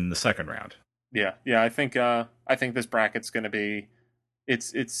in the second round. Yeah, I think this bracket's going to be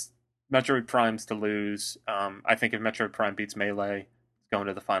it's Metroid Prime's to lose. I think if Metroid Prime beats Melee, it's going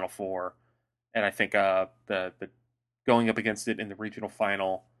to the Final Four, and I think the going up against it in the regional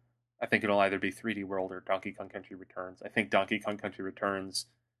final, I think it'll either be 3D World or Donkey Kong Country Returns. I think Donkey Kong Country Returns.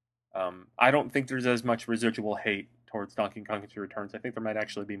 I don't think there's as much residual hate towards Donkey Kong Country Returns. I think there might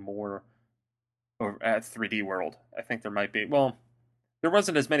actually be more at 3D World. I think there might be. Well, there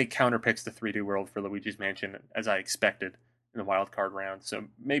wasn't as many counter picks to 3D World for Luigi's Mansion as I expected in the wild card round. So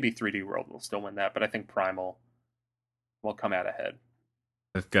maybe 3D World will still win that, but I think Primal will come out ahead.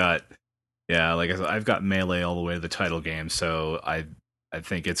 Like I said, I've got Melee all the way to the title game, so I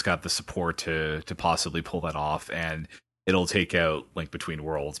think it's got the support to possibly pull that off, and it'll take out Link Between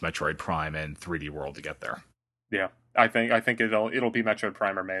Worlds, Metroid Prime, and 3D World to get there. Yeah, I think it'll be Metroid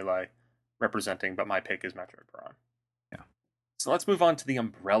Prime or Melee representing, but my pick is Metroid Prime. Yeah. So let's move on to the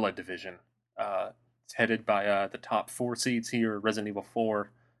Umbrella division. It's headed by the top 4 seeds here: Resident Evil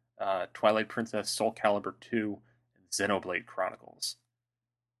 4, Twilight Princess, Soul Calibur 2, and Xenoblade Chronicles.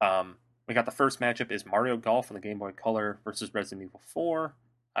 We got the first matchup is Mario Golf on the Game Boy Color versus Resident Evil 4.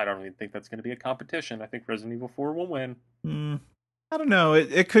 I don't even think that's going to be a competition. I think Resident Evil 4 will win. I don't know.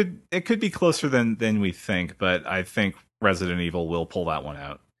 It could be closer than we think, but I think Resident Evil will pull that one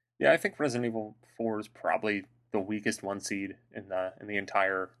out. Yeah, I think Resident Evil 4 is probably the weakest 1 seed in the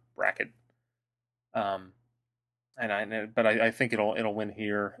entire bracket. But I think it'll win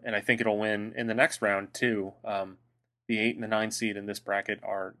here, and I think it'll win in the next round too. the 8 and the 9 seed in this bracket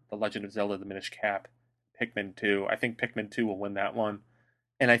are The Legend of Zelda: The Minish Cap, Pikmin 2. I think Pikmin 2 will win that one.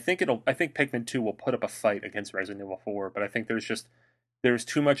 And I think Pikmin 2 will put up a fight against Resident Evil 4, but I think there's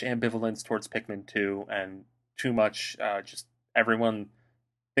too much ambivalence towards Pikmin 2 and too much just everyone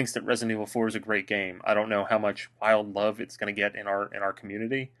thinks that Resident Evil 4 is a great game. I don't know how much wild love it's going to get in our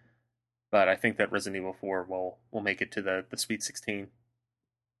community, but I think that Resident Evil 4 will make it to the Sweet 16.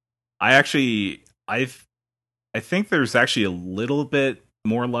 I think there's actually a little bit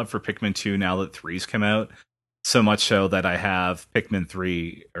more love for Pikmin 2 now that 3's come out. So much so that I have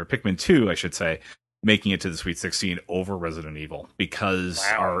Pikmin 2, I should say, making it to the Sweet 16 over Resident Evil because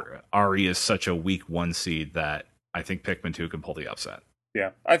RE is such a weak 1 seed that I think Pikmin 2 can pull the upset.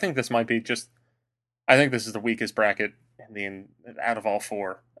 Yeah, I think this might be I think this is the weakest bracket out of all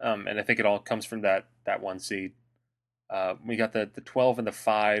 4. And I think it all comes from that 1 seed. We got the 12 and the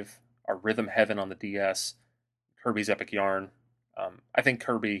 5 are Rhythm Heaven on the DS, Kirby's Epic Yarn. I think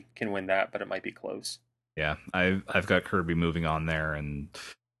Kirby can win that, but it might be close. Yeah, I've got Kirby moving on there, and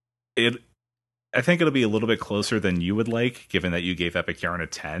I think it'll be a little bit closer than you would like, given that you gave Epic Yarn a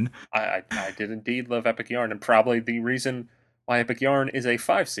 10. I did indeed love Epic Yarn, and probably the reason why Epic Yarn is a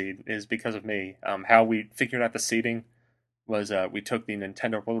 5 seed is because of me. How we figured out the seeding was we took the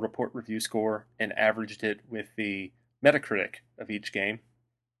Nintendo World Report review score and averaged it with the Metacritic of each game.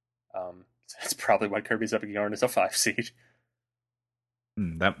 That's probably why Kirby's Epic Yarn is a 5 seed.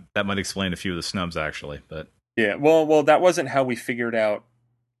 That might explain a few of the snubs, actually. But yeah, well, that wasn't how we figured out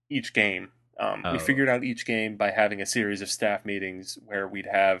each game. We figured out each game by having a series of staff meetings where we'd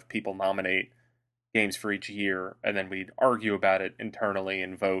have people nominate games for each year, and then we'd argue about it internally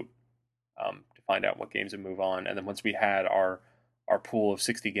and vote to find out what games would move on. And then once we had our pool of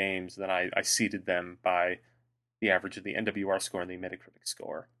 60 games, then I seeded them by the average of the NWR score and the Metacritic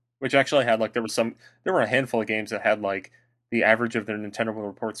score, which actually had there were a handful of games that had the average of their Nintendo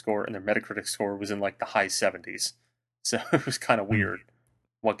World Report score and their Metacritic score was in the high 70s. So it was kind of weird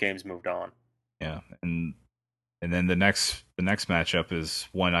what games moved on. Yeah, and then the next matchup is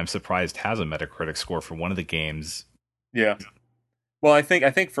one I'm surprised has a Metacritic score for one of the games. Yeah. Well, I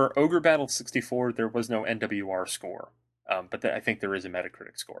think for Ogre Battle 64 there was no NWR score, but I think there is a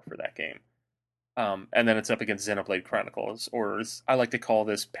Metacritic score for that game. And then it's up against Xenoblade Chronicles, or as I like to call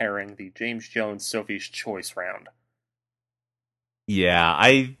this pairing, the James Jones Sophie's Choice round. Yeah,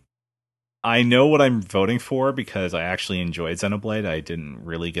 I know what I'm voting for because I actually enjoyed Xenoblade. I didn't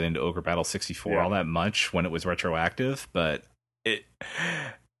really get into Ogre Battle 64 all that much when it was retroactive, but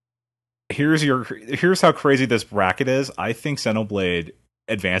here's how crazy this bracket is. I think Xenoblade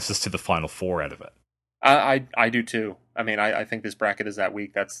advances to the final 4 out of it. I do too. I mean, I think this bracket is that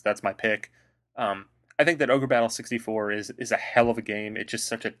weak. That's my pick. I think that Ogre Battle 64 is a hell of a game. It's just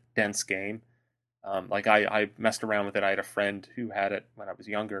such a dense game. I messed around with it. I had a friend who had it when I was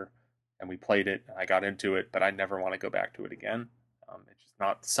younger, and we played it, and I got into it, but I never want to go back to it again. It's just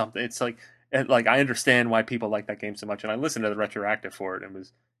not something. It's I understand why people like that game so much, and I listened to the retroactive for it, and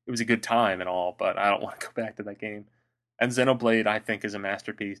it was a good time and all, but I don't want to go back to that game. And Xenoblade, I think, is a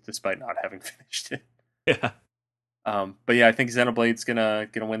masterpiece, despite not having finished it. Yeah. But yeah, I think Xenoblade's gonna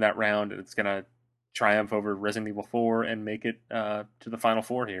win that round, and it's gonna triumph over Resident Evil 4 and make it to the final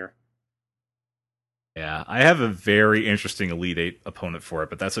 4 here. Yeah, I have a very interesting Elite 8 opponent for it,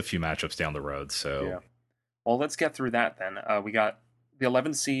 but that's a few matchups down the road, so... Yeah. Well, let's get through that then. We got the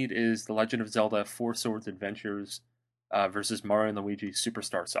 11th seed is The Legend of Zelda 4 Swords Adventures versus Mario & Luigi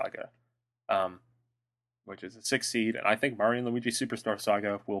Superstar Saga, which is a 6th seed, and I think Mario & Luigi Superstar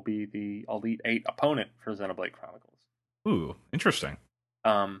Saga will be the Elite 8 opponent for Xenoblade Chronicles. Ooh, interesting.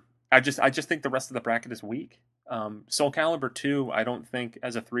 I just think the rest of the bracket is weak. Soul Calibur 2, I don't think,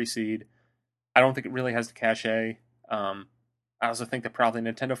 as a 3 seed... I don't think it really has the cachet. I also think that probably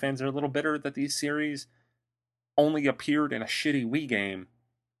Nintendo fans are a little bitter that these series only appeared in a shitty Wii game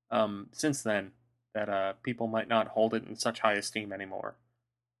since then, that people might not hold it in such high esteem anymore.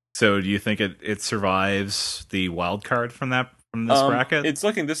 So do you think it survives the wild card from this bracket?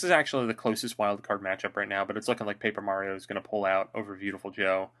 This is actually the closest wild card matchup right now, but it's looking like Paper Mario is going to pull out over Beautiful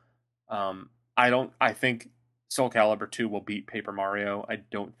Joe. I think Soul Calibur 2 will beat Paper Mario. I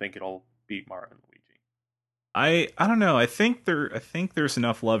don't think it'll beat Mario and Luigi. I don't know. I think there's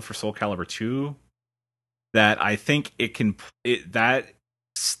enough love for Soul Calibur 2 that I think that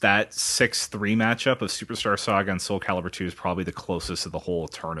 6-3 matchup of Superstar Saga and Soul Calibur 2 is probably the closest to the whole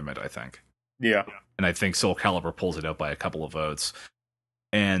tournament, I think. Yeah. And I think Soul Calibur pulls it out by a couple of votes.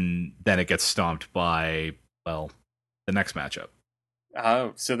 And then it gets stomped by, well, the next matchup.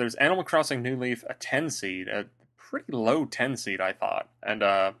 Oh, so there's Animal Crossing New Leaf, a 10 seed, a pretty low 10 seed, I thought.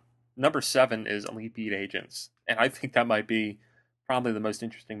 And number 7 is Elite Beat Agents, and I think that might be probably the most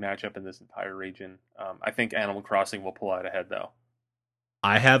interesting matchup in this entire region. I think Animal Crossing will pull out ahead, though.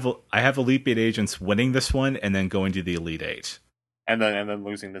 I have Elite Beat Agents winning this one and then going to the Elite Eight, and then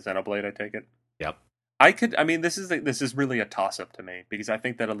losing to Xenoblade. I take it. Yep. This is really a toss up to me because I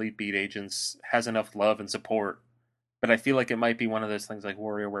think that Elite Beat Agents has enough love and support, but I feel like it might be one of those things like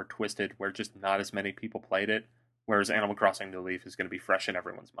WarioWare Twisted, where just not as many people played it, whereas Animal Crossing New Leaf is going to be fresh in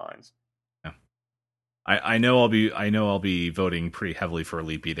everyone's minds. Yeah. I know I'll be voting pretty heavily for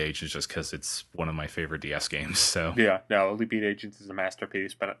Elite Beat Agents just because it's one of my favorite DS games. So yeah, no, Elite Beat Agents is a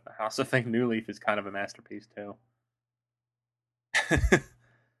masterpiece, but I also think New Leaf is kind of a masterpiece too.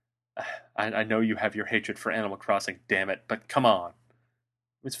 I know you have your hatred for Animal Crossing, damn it, but come on,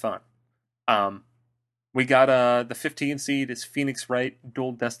 it's fun. We got the 15 seed is Phoenix Wright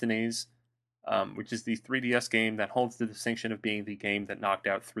Dual Destinies, which is the 3DS game that holds the distinction of being the game that knocked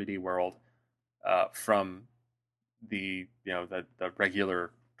out 3D World from the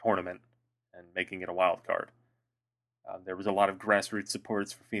regular tournament and making it a wild card. There was a lot of grassroots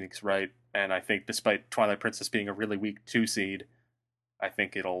supports for Phoenix Wright, and I think despite Twilight Princess being a really weak 2 seed, I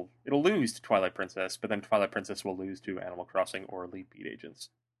think it'll lose to Twilight Princess, but then Twilight Princess will lose to Animal Crossing or Elite Beat Agents.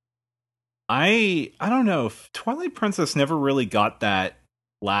 I don't know if Twilight Princess never really got that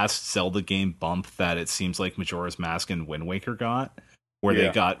last Zelda game bump that it seems like Majora's Mask and Wind Waker got, where they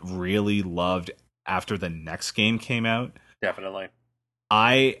got really loved after the next game came out. Definitely.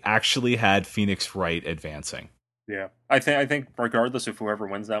 I actually had Phoenix Wright advancing. Yeah, I think regardless of whoever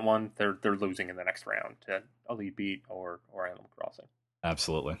wins that one, they're losing in the next round to Elite Beat or Animal Crossing.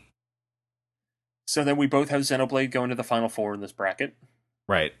 Absolutely. So then we both have Xenoblade going to the Final Four in this bracket.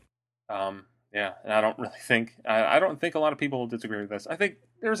 Right. Yeah, and I don't really think I don't think a lot of people will disagree with this. I think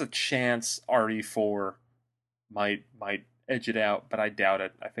there's a chance RE4 might edge it out, but I doubt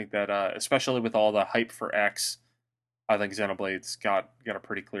it. I think that especially with all the hype for X, I think Xenoblade's got a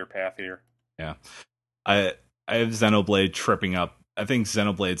pretty clear path here. Yeah. I have Xenoblade tripping up. I think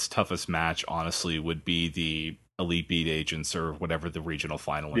Xenoblade's toughest match, honestly, would be the Elite Beat Agents or whatever the regional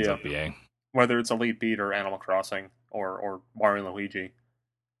final ends up being. Whether it's Elite Beat or Animal Crossing or Mario and Luigi.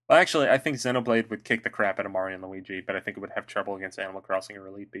 Well, actually, I think Xenoblade would kick the crap out of Mario and Luigi, but I think it would have trouble against Animal Crossing or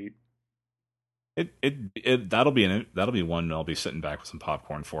Elite Beat. That'll be one I'll be sitting back with some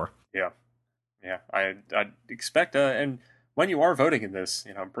popcorn for. Yeah. I'd expect and when you are voting in this,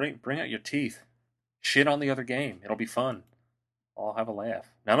 bring out your teeth. Shit on the other game. It'll be fun. I'll have a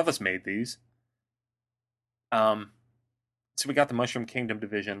laugh. None of us made these. So we got the Mushroom Kingdom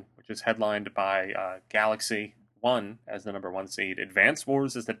division, which is headlined by Galaxy 1 as the number 1 seed, Advance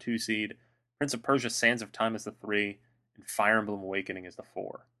Wars as the 2 seed, Prince of Persia Sands of Time as the 3, and Fire Emblem Awakening as the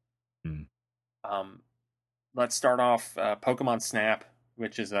 4. Let's start off Pokemon Snap,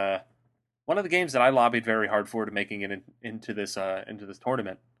 which is one of the games that I lobbied very hard for to making it into this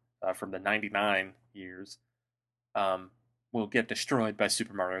tournament from the 99 years. Will get destroyed by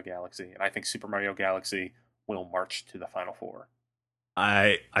Super Mario Galaxy, and I think Super Mario Galaxy will march to the Final Four.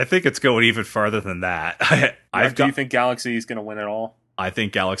 I think it's going even farther than that. Do you think Galaxy is going to win it all? I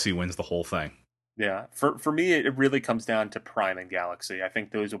think Galaxy wins the whole thing. Yeah, for me, it really comes down to Prime and Galaxy. I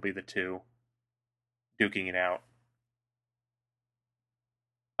think those will be the two duking it out.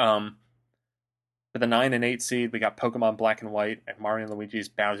 For the 9 and 8 seed, we got Pokemon Black and White and Mario and Luigi's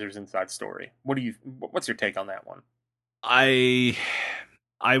Bowser's Inside Story. What's your take on that one? I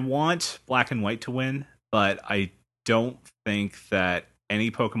want Black and White to win, but I don't think that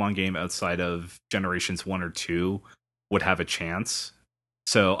any Pokemon game outside of Generations 1 or 2 would have a chance.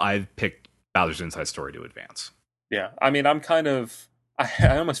 So I've picked Bowser's Inside Story to advance. Yeah, I mean, I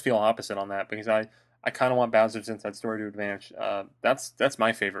almost feel opposite on that because I kind of want Bowser's Inside Story to advance. That's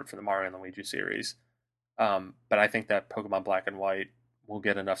my favorite for the Mario and Luigi series. But I think that Pokemon Black and White will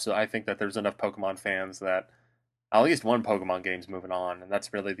get enough. So I think that there's enough Pokemon fans that at least one Pokemon game's moving on, and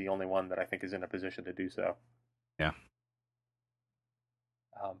that's really the only one that I think is in a position to do so. Yeah.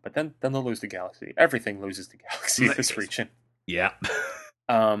 But then they'll lose to Galaxy. Everything loses to Galaxy in this region. Yeah.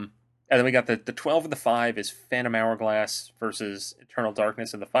 And then we got the 12 and the 5 is Phantom Hourglass versus Eternal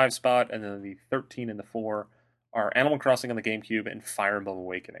Darkness in the 5 spot, and then the 13 and the 4 are Animal Crossing on the GameCube and Fire Emblem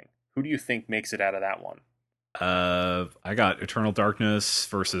Awakening. Who do you think makes it out of that one? I got Eternal Darkness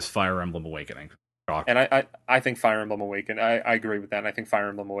versus Fire Emblem Awakening. And I think Fire Emblem Awakening, I agree with that. I think Fire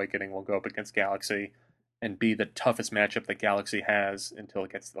Emblem Awakening will go up against Galaxy and be the toughest matchup that Galaxy has until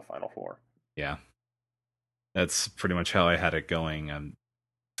it gets to the Final Four. Yeah. That's pretty much how I had it going.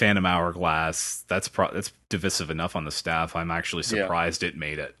 Phantom Hourglass, that's divisive enough on the staff. I'm actually surprised it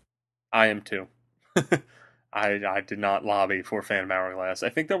made it. I am too. I did not lobby for Phantom Hourglass. I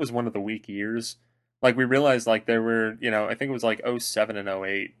think that was one of the weak years. Like, we realized, like, there were, I think it was like '07 and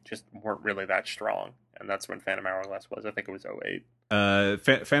 '08 just weren't really that strong. And that's when Phantom Hourglass was. I think it was '08.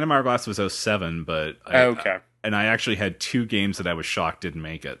 Phantom Hourglass was '07, but okay. And I actually had 2 games that I was shocked didn't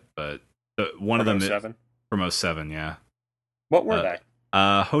make it, but one From of them 07? From '07, yeah. What were they?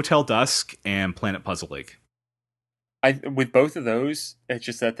 Hotel Dusk and Planet Puzzle League. With both of those, it's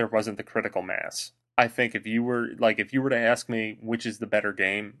just that there wasn't the critical mass. I think if you were to ask me which is the better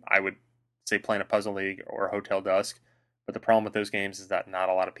game, I would say Planet Puzzle League or Hotel Dusk. But the problem with those games is that not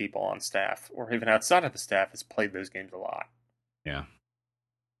a lot of people on staff, or even outside of the staff, has played those games a lot. Yeah.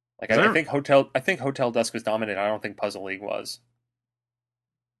 Like, I think Hotel Dusk was dominant. I don't think Puzzle League was.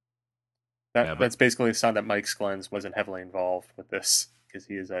 That's basically a sign that Mike Sklens wasn't heavily involved with this, because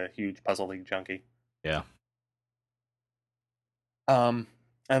he is a huge Puzzle League junkie. Yeah. And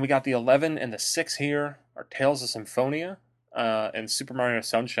we got the 11 and the 6 here are Tales of Symphonia and Super Mario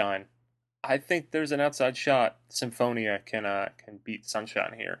Sunshine. I think there's an outside shot Symphonia can beat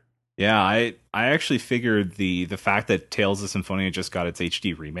Sunshine here. Yeah, I actually figured the fact that Tales of Symphonia just got its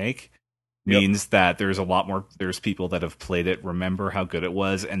HD remake means that there's people that have played it, remember how good it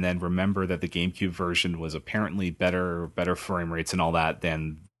was, and then remember that the GameCube version was apparently better frame rates and all that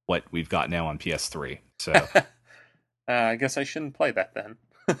than what we've got now on PS3. So I guess I shouldn't play that then.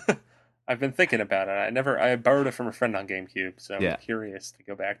 I've been thinking about it. I borrowed it from a friend on GameCube, so I'm curious to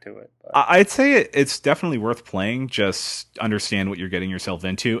go back to it. But I'd say it's definitely worth playing. Just understand what you're getting yourself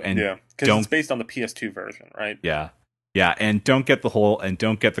into, and because it's based on the PS2 version, right? Yeah, and don't get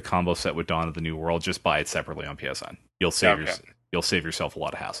the combo set with Dawn of the New World. Just buy it separately on PSN. You'll save yourself a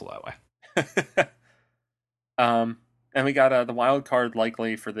lot of hassle that way. And we got the wild card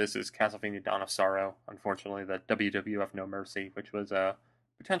likely for this is Castlevania Dawn of Sorrow. Unfortunately, the WWF No Mercy, which was a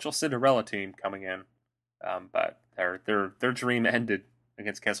potential Cinderella team coming in, but their dream ended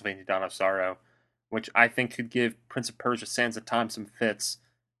against Castlevania Dawn of Sorrow, which I think could give Prince of Persia: Sands of Time some fits,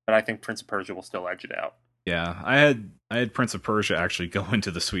 but I think Prince of Persia will still edge it out. Yeah, I had Prince of Persia actually go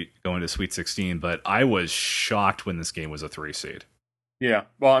into Sweet 16, but I was shocked when this game was a 3 seed. Yeah,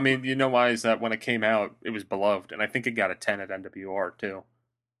 well, I mean, you know why is that when it came out, it was beloved, and I think it got a 10 at NWR too.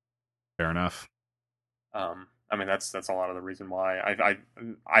 Fair enough. I mean, that's a lot of the reason why.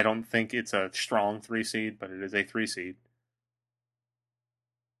 I don't think it's a strong 3 seed, but it is a 3 seed.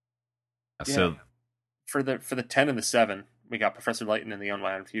 So for the 10 and the 7, we got Professor Layton and the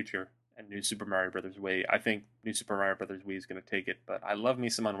Unwound Future and New Super Mario Bros. Wii. I think New Super Mario Bros. Wii is going to take it, but I love me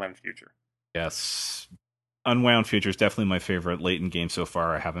some Unwound Future. Yes. Unwound Future is definitely my favorite Layton game so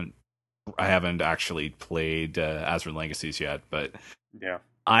far. I haven't actually played Azure Legacies yet, but yeah,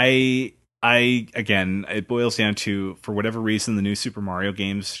 I again, it boils down to, for whatever reason, the new Super Mario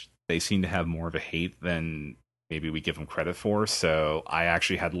games, they seem to have more of a hate than maybe we give them credit for. So I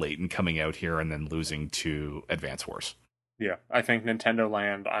actually had Layton coming out here and then losing to Advance Wars. Yeah, I think Nintendo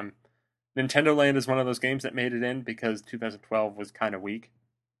Land is one of those games that made it in because 2012 was kind of weak.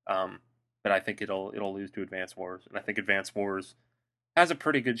 But I think it'll lose to Advance Wars, and I think Advance Wars has a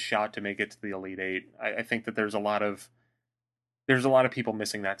pretty good shot to make it to the Elite Eight. I think that there's a lot of people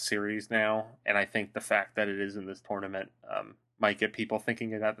missing that series now, and I think the fact that it is in this tournament might get people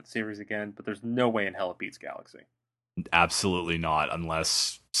thinking about the series again. But there's no way in hell it beats Galaxy. Absolutely not,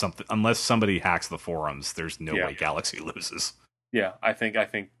 unless somebody hacks the forums. There's no way Galaxy loses. Yeah, I think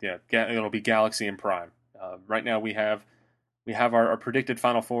it'll be Galaxy and Prime. Right now we have our predicted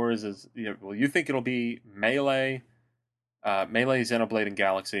Final Fours as you think it'll be Melee, Xenoblade, and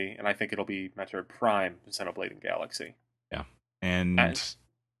Galaxy, and I think it'll be Metroid Prime, Xenoblade, and Galaxy. Yeah, and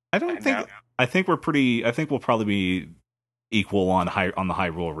I think we'll probably be equal on the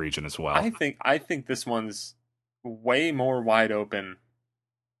Hyrule region as well. I think this one's way more wide open.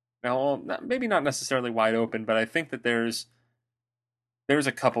 Now, maybe not necessarily wide open, but I think that there's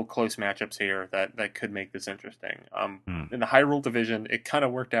a couple close matchups here that could make this interesting. In the Hyrule division, it kind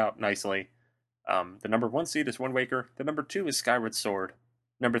of worked out nicely. The number 1 seed is Wind Waker. The number 2 is Skyward Sword.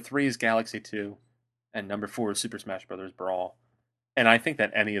 Number 3 is Galaxy 2. And number 4 is Super Smash Bros. Brawl. And I think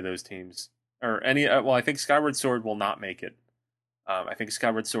that any of those teams, I think Skyward Sword will not make it. I think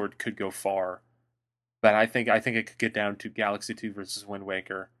Skyward Sword could go far. But I think it could get down to Galaxy 2 versus Wind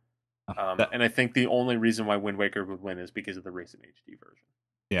Waker. And I think the only reason why Wind Waker would win is because of the recent HD version.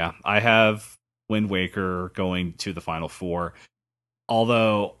 Yeah, I have Wind Waker going to the Final Four.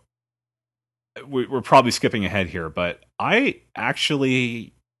 Although we're probably skipping ahead here, but I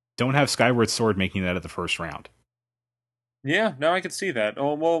actually don't have Skyward Sword making that at the first round. Yeah, no, I could see that.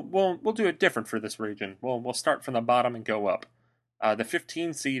 Oh, we'll do it different for this region. We'll start from the bottom and go up. The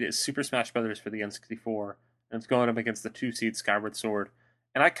 15 seed is Super Smash Bros. For the N64, and it's going up against the 2-seed Skyward Sword.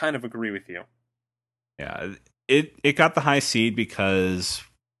 And I kind of agree with you. Yeah, it got the high seed because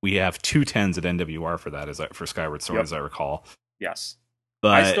we have 2 10s at NWR for that, for Skyward Sword, as I recall. Yes.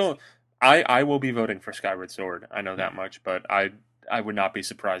 But I will be voting for Skyward Sword. I know that much, but I would not be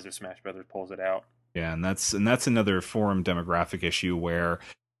surprised if Smash Brothers pulls it out. Yeah, and that's another forum demographic issue where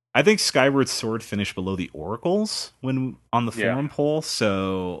I think Skyward Sword finished below the Oracles when on the forum poll.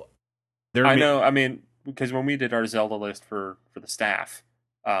 So I know. I mean, because when we did our Zelda list for the staff,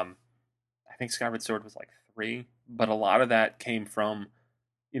 I think Skyward Sword was like 3, but a lot of that came from,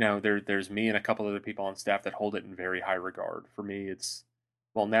 there's me and a couple other people on staff that hold it in very high regard. For me, it's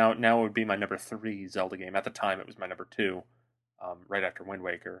now it would be my number 3 Zelda game. At the time, it was my number 2. Right after Wind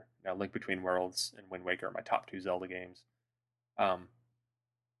Waker. Now, Link Between Worlds and Wind Waker are my top 2 Zelda games.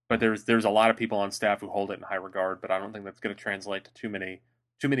 But there's a lot of people on staff who hold it in high regard, but I don't think that's going to translate to too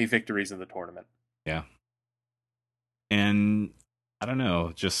many victories in the tournament. Yeah. And I don't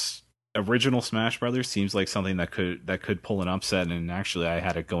know, just original Smash Brothers seems like something that could pull an upset, and actually I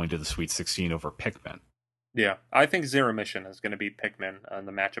had it going to the Sweet 16 over Pikmin. Yeah, I think Zero Mission is going to beat Pikmin in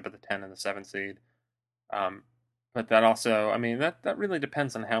the matchup of the 10 and the 7 seed. But that also, I mean, that really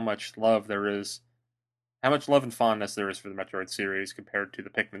depends on how much love and fondness there is for the Metroid series compared to the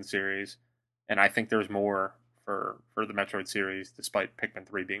Pikmin series. And I think there's more for the Metroid series, despite Pikmin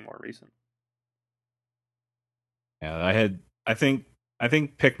 3 being more recent. Yeah, I think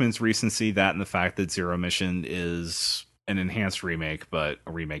Pikmin's recency, that and the fact that Zero Mission is an enhanced remake, but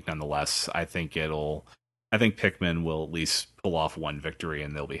a remake nonetheless, I think Pikmin will at least pull off one victory,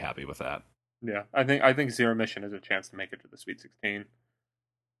 and they'll be happy with that. Yeah, I think Zero Mission has a chance to make it to the Sweet 16.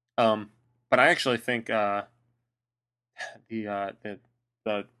 But I actually think the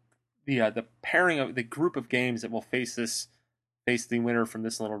pairing of the group of games that will face the winner from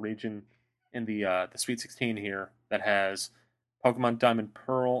this little region in the Sweet 16 here, that has Pokemon Diamond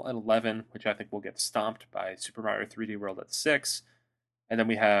Pearl at 11, which I think will get stomped by Super Mario 3D World at 6. And then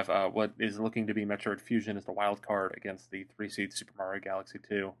we have what is looking to be Metroid Fusion as the wild card against the 3-seed Super Mario Galaxy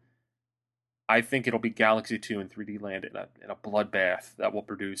 2. I think it'll be Galaxy 2 and 3D Land in a bloodbath that will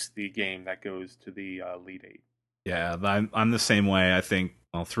produce the game that goes to the Elite 8. Yeah, I'm the same way. I think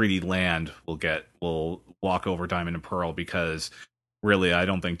 3D Land will walk over Diamond and Pearl, because really I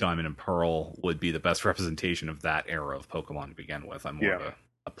don't think Diamond and Pearl would be the best representation of that era of Pokemon to begin with. I'm more of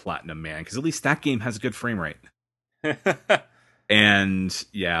a Platinum man, because at least that game has a good frame rate. And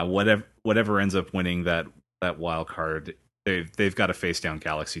yeah, whatever ends up winning that wild card, they've got to face down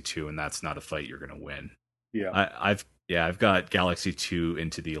Galaxy 2, and that's not a fight you're going to win. Yeah, I've got Galaxy 2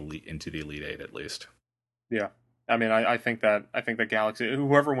 into the Elite 8 at least. Yeah, I mean, I think that Galaxy,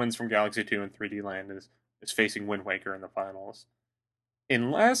 whoever wins from Galaxy 2 and 3D Land is facing Wind Waker in the finals,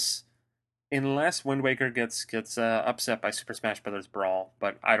 unless Wind Waker gets upset by Super Smash Bros. Brawl,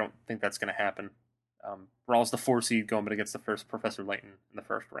 but I don't think that's going to happen. Brawl's the 4 seed going up against the first Professor Layton in the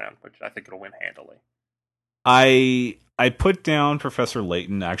first round, which I think it'll win handily. I put down Professor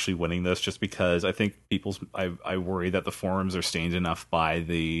Layton actually winning this, just because I think I worry that the forums are stained enough by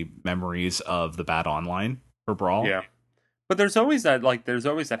the memories of the bad online for Brawl. Yeah, but there's always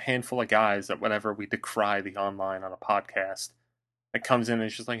that handful of guys that whenever we decry the online on a podcast, that comes in and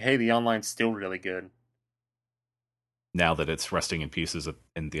it's just like, hey, the online's still really good. Now that it's resting in pieces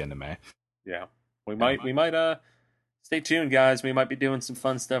in the end of May. Yeah, we might stay tuned, guys. We might be doing some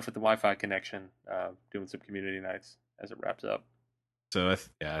fun stuff with the Wi-Fi connection, doing some community nights as it wraps up. So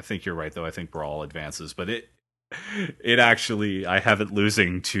I think you're right, though. I think Brawl advances, but it actually, I have it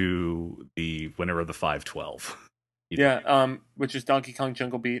losing to the winner of the 5-12. Yeah, which is Donkey Kong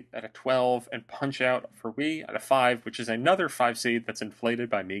Jungle Beat at a 12, and Punch Out for Wii at a 5, which is another 5 seed that's inflated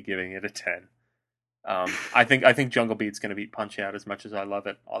by me giving it a 10. I think Jungle Beat's going to beat Punch Out as much as I love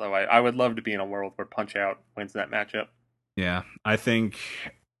it. Although I would love to be in a world where Punch Out wins that matchup. Yeah, I think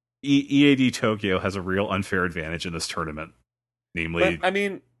EAD Tokyo has a real unfair advantage in this tournament. Namely, but, I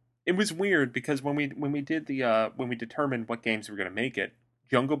mean, it was weird because when we determined what games were going to make it,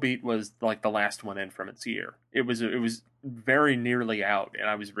 Jungle Beat was like the last one in from its year. It was very nearly out, and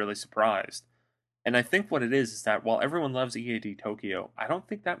I was really surprised. And I think what it is that while everyone loves EAD Tokyo, I don't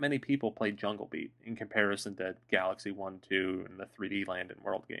think that many people played Jungle Beat in comparison to Galaxy 1, 2, and the 3D Land and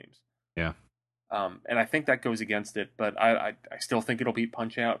World games. Yeah. And I think that goes against it, but I still think it'll beat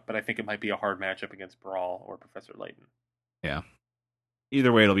Punch Out, but I think it might be a hard matchup against Brawl or Professor Layton. Yeah.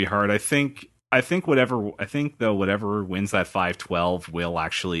 Either way, it'll be hard. I think whatever wins that 5-12 will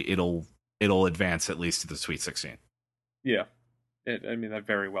actually it'll advance at least to the Sweet 16. Yeah. That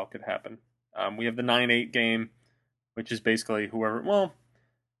very well could happen. We have the 9-8 game, which is basically whoever. Well,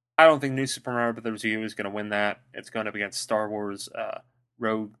 I don't think New Super Mario Bros. U is going to win that. It's going up against Star Wars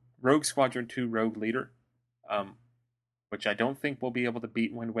Rogue Squadron 2 Rogue Leader, which I don't think will be able to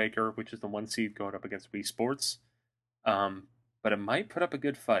beat Wind Waker, which is the 1 seed going up against Wii Sports. But it might put up a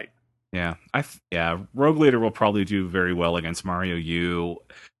good fight. Yeah, Rogue Leader will probably do very well against Mario U.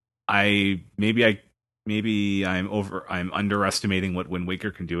 Maybe I'm underestimating what Wind Waker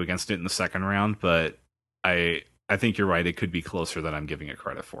can do against it in the second round, but I think you're right. It could be closer than I'm giving it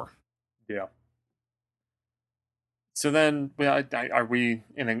credit for. Yeah. So then, are we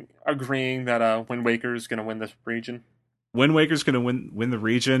agreeing that Wind Waker is going to win this region? Wind Waker's going to win the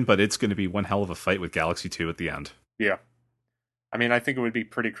region, but it's going to be one hell of a fight with Galaxy 2 at the end. Yeah. I mean, I think it would be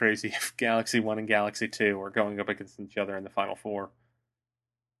pretty crazy if Galaxy 1 and Galaxy 2 were going up against each other in the Final Four.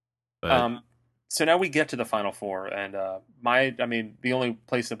 So now we get to the Final Four, and the only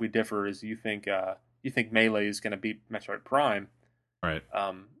place that we differ is you think Melee is going to beat Metroid Prime, right?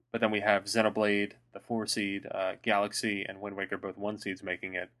 But then we have Xenoblade, the 4 seed, Galaxy, and Wind Waker, both 1 seeds,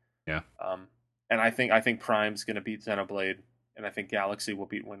 making it. Yeah. And I think Prime's going to beat Xenoblade, and I think Galaxy will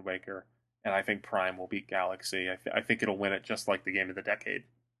beat Wind Waker, and I think Prime will beat Galaxy. I think it'll win it just like the game of the decade.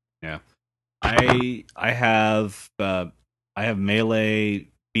 Yeah. I have Melee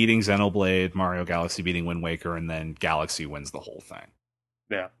beating Xenoblade, Mario Galaxy beating Wind Waker, and then Galaxy wins the whole thing.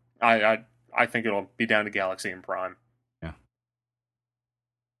 Yeah. I think it'll be down to Galaxy and Prime. Yeah.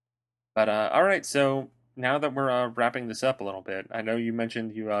 But all right, so now that we're wrapping this up a little bit, I know you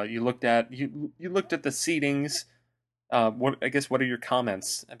mentioned you looked at the seedings. What are your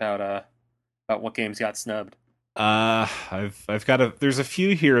comments about what games got snubbed? There's a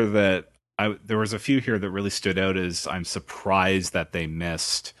few here that really stood out as I'm surprised that they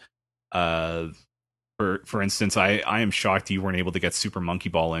missed. For instance, I am shocked you weren't able to get Super Monkey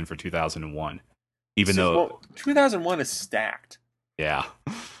Ball in for 2001, though 2001 is stacked. Yeah.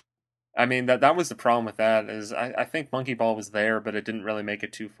 I mean, that was the problem with that, is I think Monkey Ball was there, but it didn't really make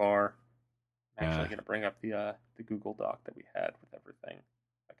it too far. I'm actually going to bring up the Google Doc that we had with everything.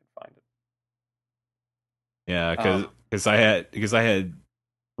 If I can find it. Yeah, because I had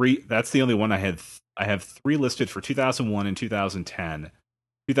 3. That's the only one I had. I have 3 listed for 2001 and 2010.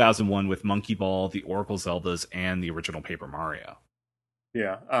 2001 with Monkey Ball, the Oracle Zeldas, and the original Paper Mario.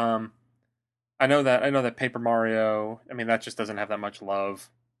 Yeah. I know that Paper Mario, I mean, that just doesn't have that much love.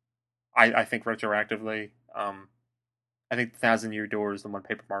 I think retroactively, I think Thousand Year Door is the one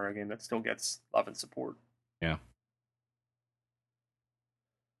Paper Mario game that still gets love and support. Yeah.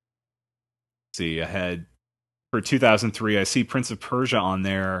 See, I had for 2003, I see Prince of Persia on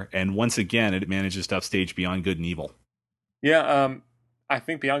there, and once again, it manages to upstage Beyond Good and Evil. Yeah, I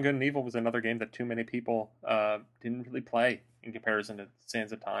think Beyond Good and Evil was another game that too many people didn't really play in comparison to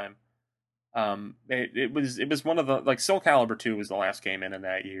Sands of Time. It was one of the, like, Soul Calibur 2 was the last game in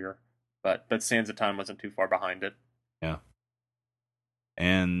that year, but Sands of Time wasn't too far behind it. Yeah,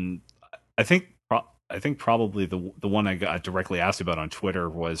 and I think probably the one I got directly asked about on Twitter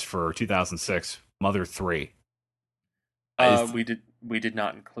was for 2006, Mother 3. We did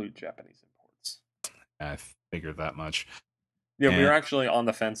not include Japanese imports. I figured that much. Yeah, we were actually on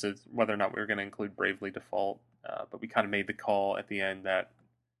the fence as whether or not we were going to include Bravely Default, but we kind of made the call at the end that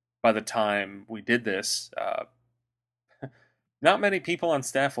by the time we did this, not many people on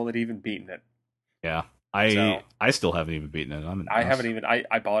staff will have even beaten it. Yeah, I still haven't even beaten it.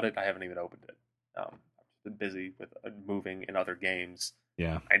 I bought it. I haven't even opened it. I've been busy with moving in other games.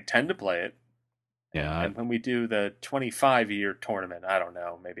 Yeah, I intend to play it. Yeah, and when we do the 25-year tournament, I don't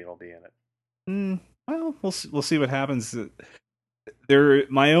know, maybe it'll be in it. Well, we'll see what happens.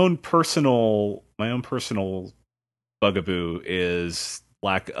 My own personal bugaboo is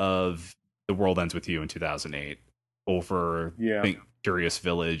lack of The World Ends With You in 2008 over Curious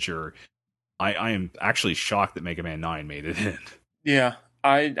Village, or I am actually shocked that Mega Man 9 made it in. Yeah,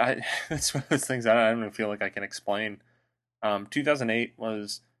 I that's one of those things I don't even feel like I can explain. 2008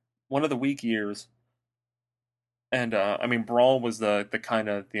 was one of the weak years, and I mean, Brawl was the kind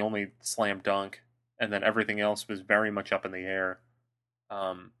of the only slam dunk, and then everything else was very much up in the air.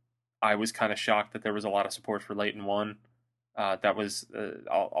 I was kind of shocked that there was a lot of support for Layton 1. That was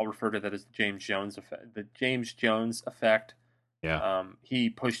I'll refer to that as the James Jones effect. The James Jones effect. Yeah. He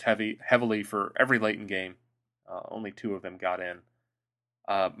pushed heavily for every Layton game. Only 2 of them got in.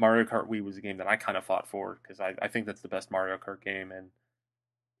 Mario Kart Wii was a game that I kind of fought for because I think that's the best Mario Kart game, and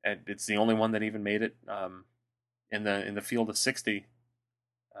it's the only one that even made it in the field of 60,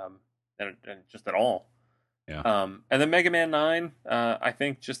 and just at all. Yeah. And then Mega Man 9, I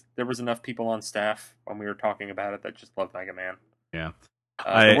think just there was enough people on staff when we were talking about it that just loved Mega Man. Yeah.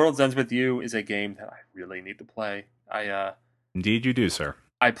 The World Ends With You is a game that I really need to play. Indeed you do, sir.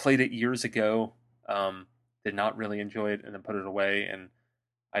 I played it years ago. Did not really enjoy it, and then put it away. And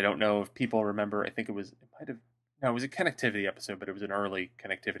I don't know if people remember. I think it might have. No, it was a connectivity episode, but it was an early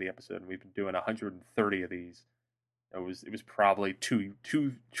connectivity episode, and we've been doing 130 of these. It was probably two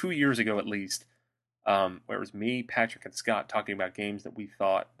years ago at least, where it was me, Patrick, and Scott talking about games that we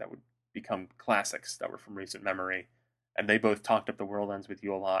thought that would become classics that were from recent memory, and they both talked up The World Ends With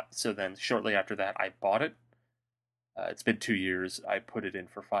You a lot. So then shortly after that, I bought it. It's been 2 years. I put it in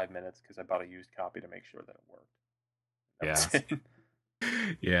for 5 minutes because I bought a used copy to make sure that it worked.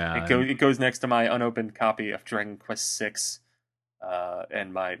 Yeah. It goes next to my unopened copy of Dragon Quest VI,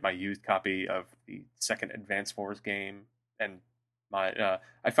 and my used copy of the second Advance Wars game, and my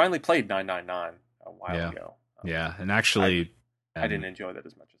I finally played 999 a while ago. Yeah, and actually, I didn't enjoy that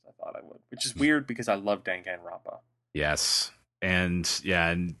as much as I thought I would, which is weird because I love Danganronpa. Yes, and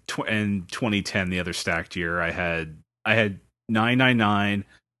yeah, in 2010, the other stacked year, I had 999,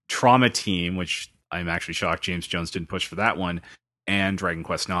 Trauma Team, which I'm actually shocked James Jones didn't push for that one, and Dragon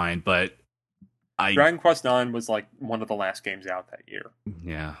Quest IX, but Dragon Quest IX was like one of the last games out that year.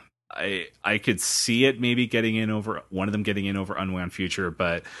 Yeah, I could see it maybe getting in over one of them getting in over Unwound Future,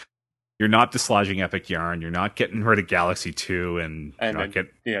 but you're not dislodging Epic Yarn, you're not getting rid of Galaxy 2, and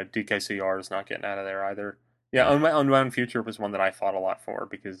DKCR is not getting out of there either. Yeah, Unwound Future was one that I fought a lot for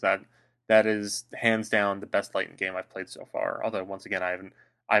because that is hands down the best Layton game I've played so far. Although once again,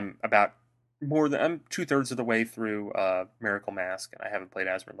 I'm 2/3 of the way through Miracle Mask, and I haven't played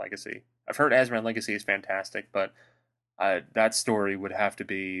Azran Legacy. I've heard Azran Legacy is fantastic, but that story would have to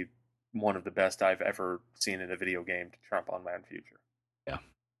be one of the best I've ever seen in a video game to trump Unwound Future. Yeah,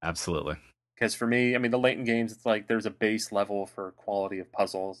 absolutely. Because for me, I mean, the Layton games, it's like there's a base level for quality of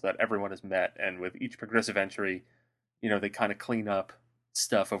puzzles that everyone has met, and with each progressive entry, they kind of clean up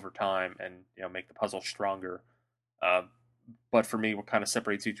stuff over time and make the puzzle stronger. But for me, what kind of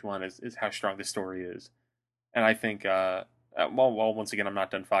separates each one is how strong the story is. And I think, once again, I'm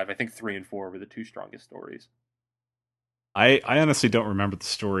not done 5. I think 3 and 4 were the two strongest stories. I honestly don't remember the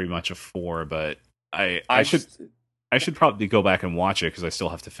story much of 4, but I should probably go back and watch it because I still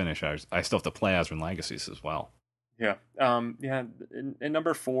have to finish. I still have to play Azran Legacies as well. Yeah. In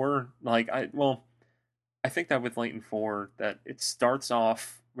number 4, I think that with Layton 4, that it starts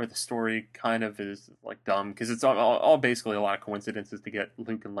off where the story kind of is like dumb because it's all basically a lot of coincidences to get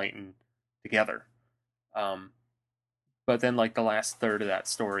Luke and Layton together. But then like the last third of that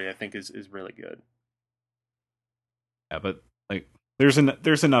story, I think is really good. Yeah, but like there's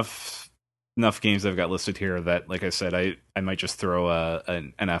enough games I've got listed here that, like I said, I might just throw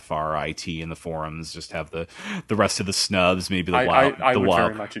an NFR-IT in the forums, just have the rest of the snubs, maybe the WoW. I would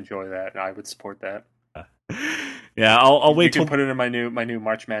very much enjoy that. I would support that. Yeah, I'll wait. You can put it in my new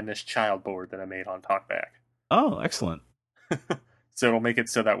March Madness child board that I made on TalkBack. Oh, excellent! So it'll make it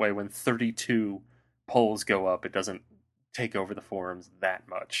so that way when 32 polls go up, it doesn't take over the forums that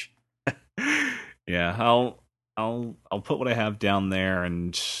much. Yeah, I'll put what I have down there,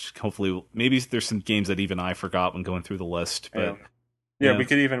 and hopefully, maybe there's some games that even I forgot when going through the list. But yeah. we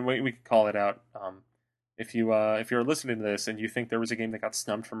could call it out. If you're listening to this and you think there was a game that got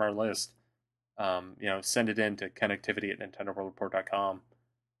snubbed from our list, send it in to connectivity@nintendoworldreport.com,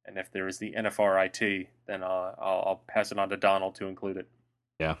 and if there is the NFR-IT, then I'll pass it on to Donald to include it.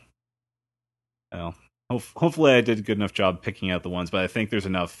 Yeah. Well, hopefully I did a good enough job picking out the ones, but I think there's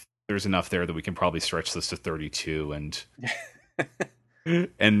enough there that we can probably stretch this to 32 and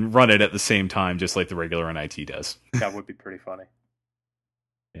and run it at the same time, just like the regular NIT does. That would be pretty funny.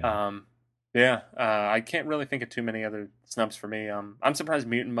 Yeah. I can't really think of too many other snubs for me. I'm surprised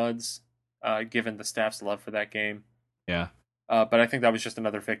Mutant Muds, given the staff's love for that game. Yeah. But I think that was just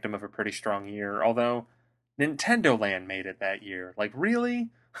another victim of a pretty strong year. Although Nintendo Land made it that year. Like, really?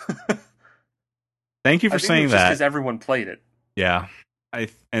 Thank you for saying that. Because everyone played it. Yeah.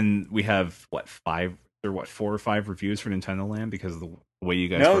 And we have 4 or 5 reviews for Nintendo Land because of the way you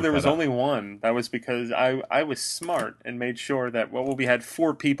guys. No, there was only one. That was because I was smart and made sure that we had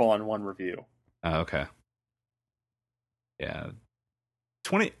 4 people on one review. Oh, okay. Yeah.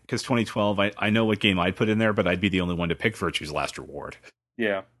 2012. I know what game I'd put in there, but I'd be the only one to pick Virtue's Last Reward.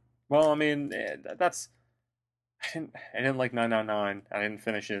 Yeah. Well, I mean, that's. I didn't like 999. I didn't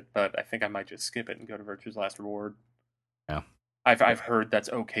finish it, but I think I might just skip it and go to Virtue's Last Reward. Yeah. I've heard that's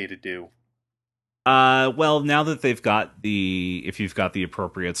okay to do. Well, now that if you've got the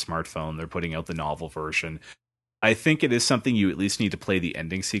appropriate smartphone, they're putting out the novel version. I think it is something you at least need to play the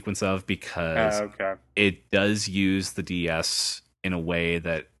ending sequence of because it does use the DS in a way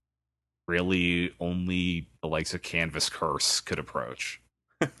that really only the likes of Canvas Curse could approach.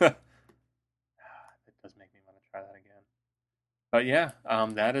 It does make me want to try that again. But yeah,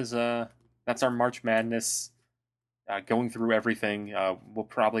 that is that's our March Madness. Going through everything. We'll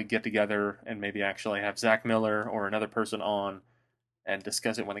probably get together and maybe actually have Zach Miller or another person on and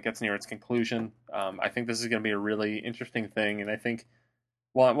discuss it when it gets near its conclusion. I think this is going to be a really interesting thing, and I think,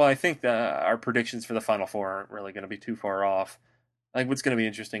 I think our predictions for the Final Four aren't really going to be too far off. I think what's going to be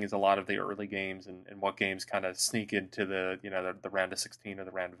interesting is a lot of the early games and what games kind of sneak into the round of 16 or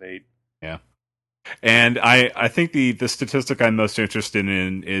the round of 8. Yeah. And I think the statistic I'm most interested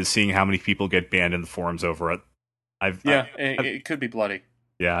in is seeing how many people get banned in the forums over it. It could be bloody.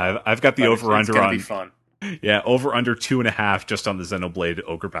 Yeah, I've got the over under on. Be fun. Yeah, over under 2.5 just on the Xenoblade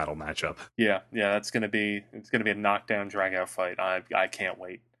Ogre Battle matchup. Yeah, it's gonna be a knockdown drag out fight. I can't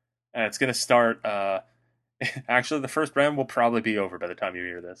wait, and it's gonna start. Actually, the first round will probably be over by the time you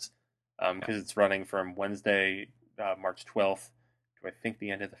hear this, because it's running from Wednesday, March 12th, to I think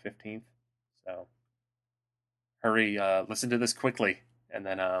the end of the 15th. So hurry, listen to this quickly, and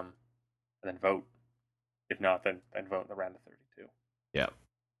then vote. If not, then vote in the round of 32. Yeah.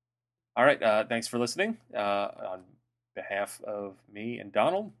 All right. Thanks for listening. On behalf of me and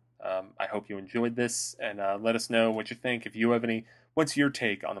Donald, I hope you enjoyed this, and let us know what you think. If you have what's your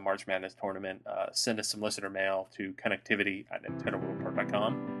take on the March Madness tournament? Send us some listener mail to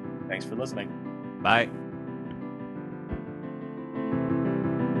connectivity@nintendoworldreport.com. Thanks for listening. Bye.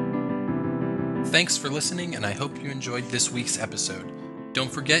 Thanks for listening, and I hope you enjoyed this week's episode. Don't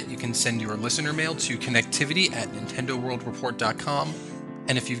forget, you can send your listener mail to connectivity@nintendoworldreport.com.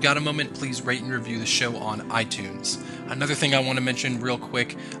 And if you've got a moment, please rate and review the show on iTunes. Another thing I want to mention real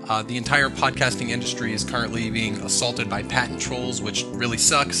quick, the entire podcasting industry is currently being assaulted by patent trolls, which really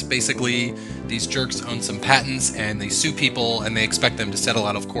sucks. Basically, these jerks own some patents and they sue people and they expect them to settle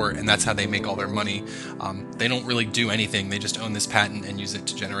out of court, and that's how they make all their money. They don't really do anything. They just own this patent and use it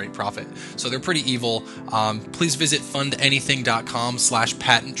to generate profit. So they're pretty evil. Please visit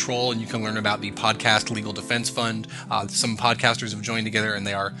fundanything.com/patent troll and you can learn about the Podcast Legal Defense Fund. Some podcasters have joined together and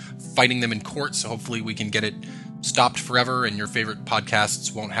they are fighting them in court, so hopefully we can get it stopped forever and your favorite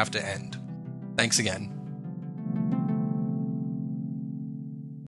podcasts won't have to end. Thanks again.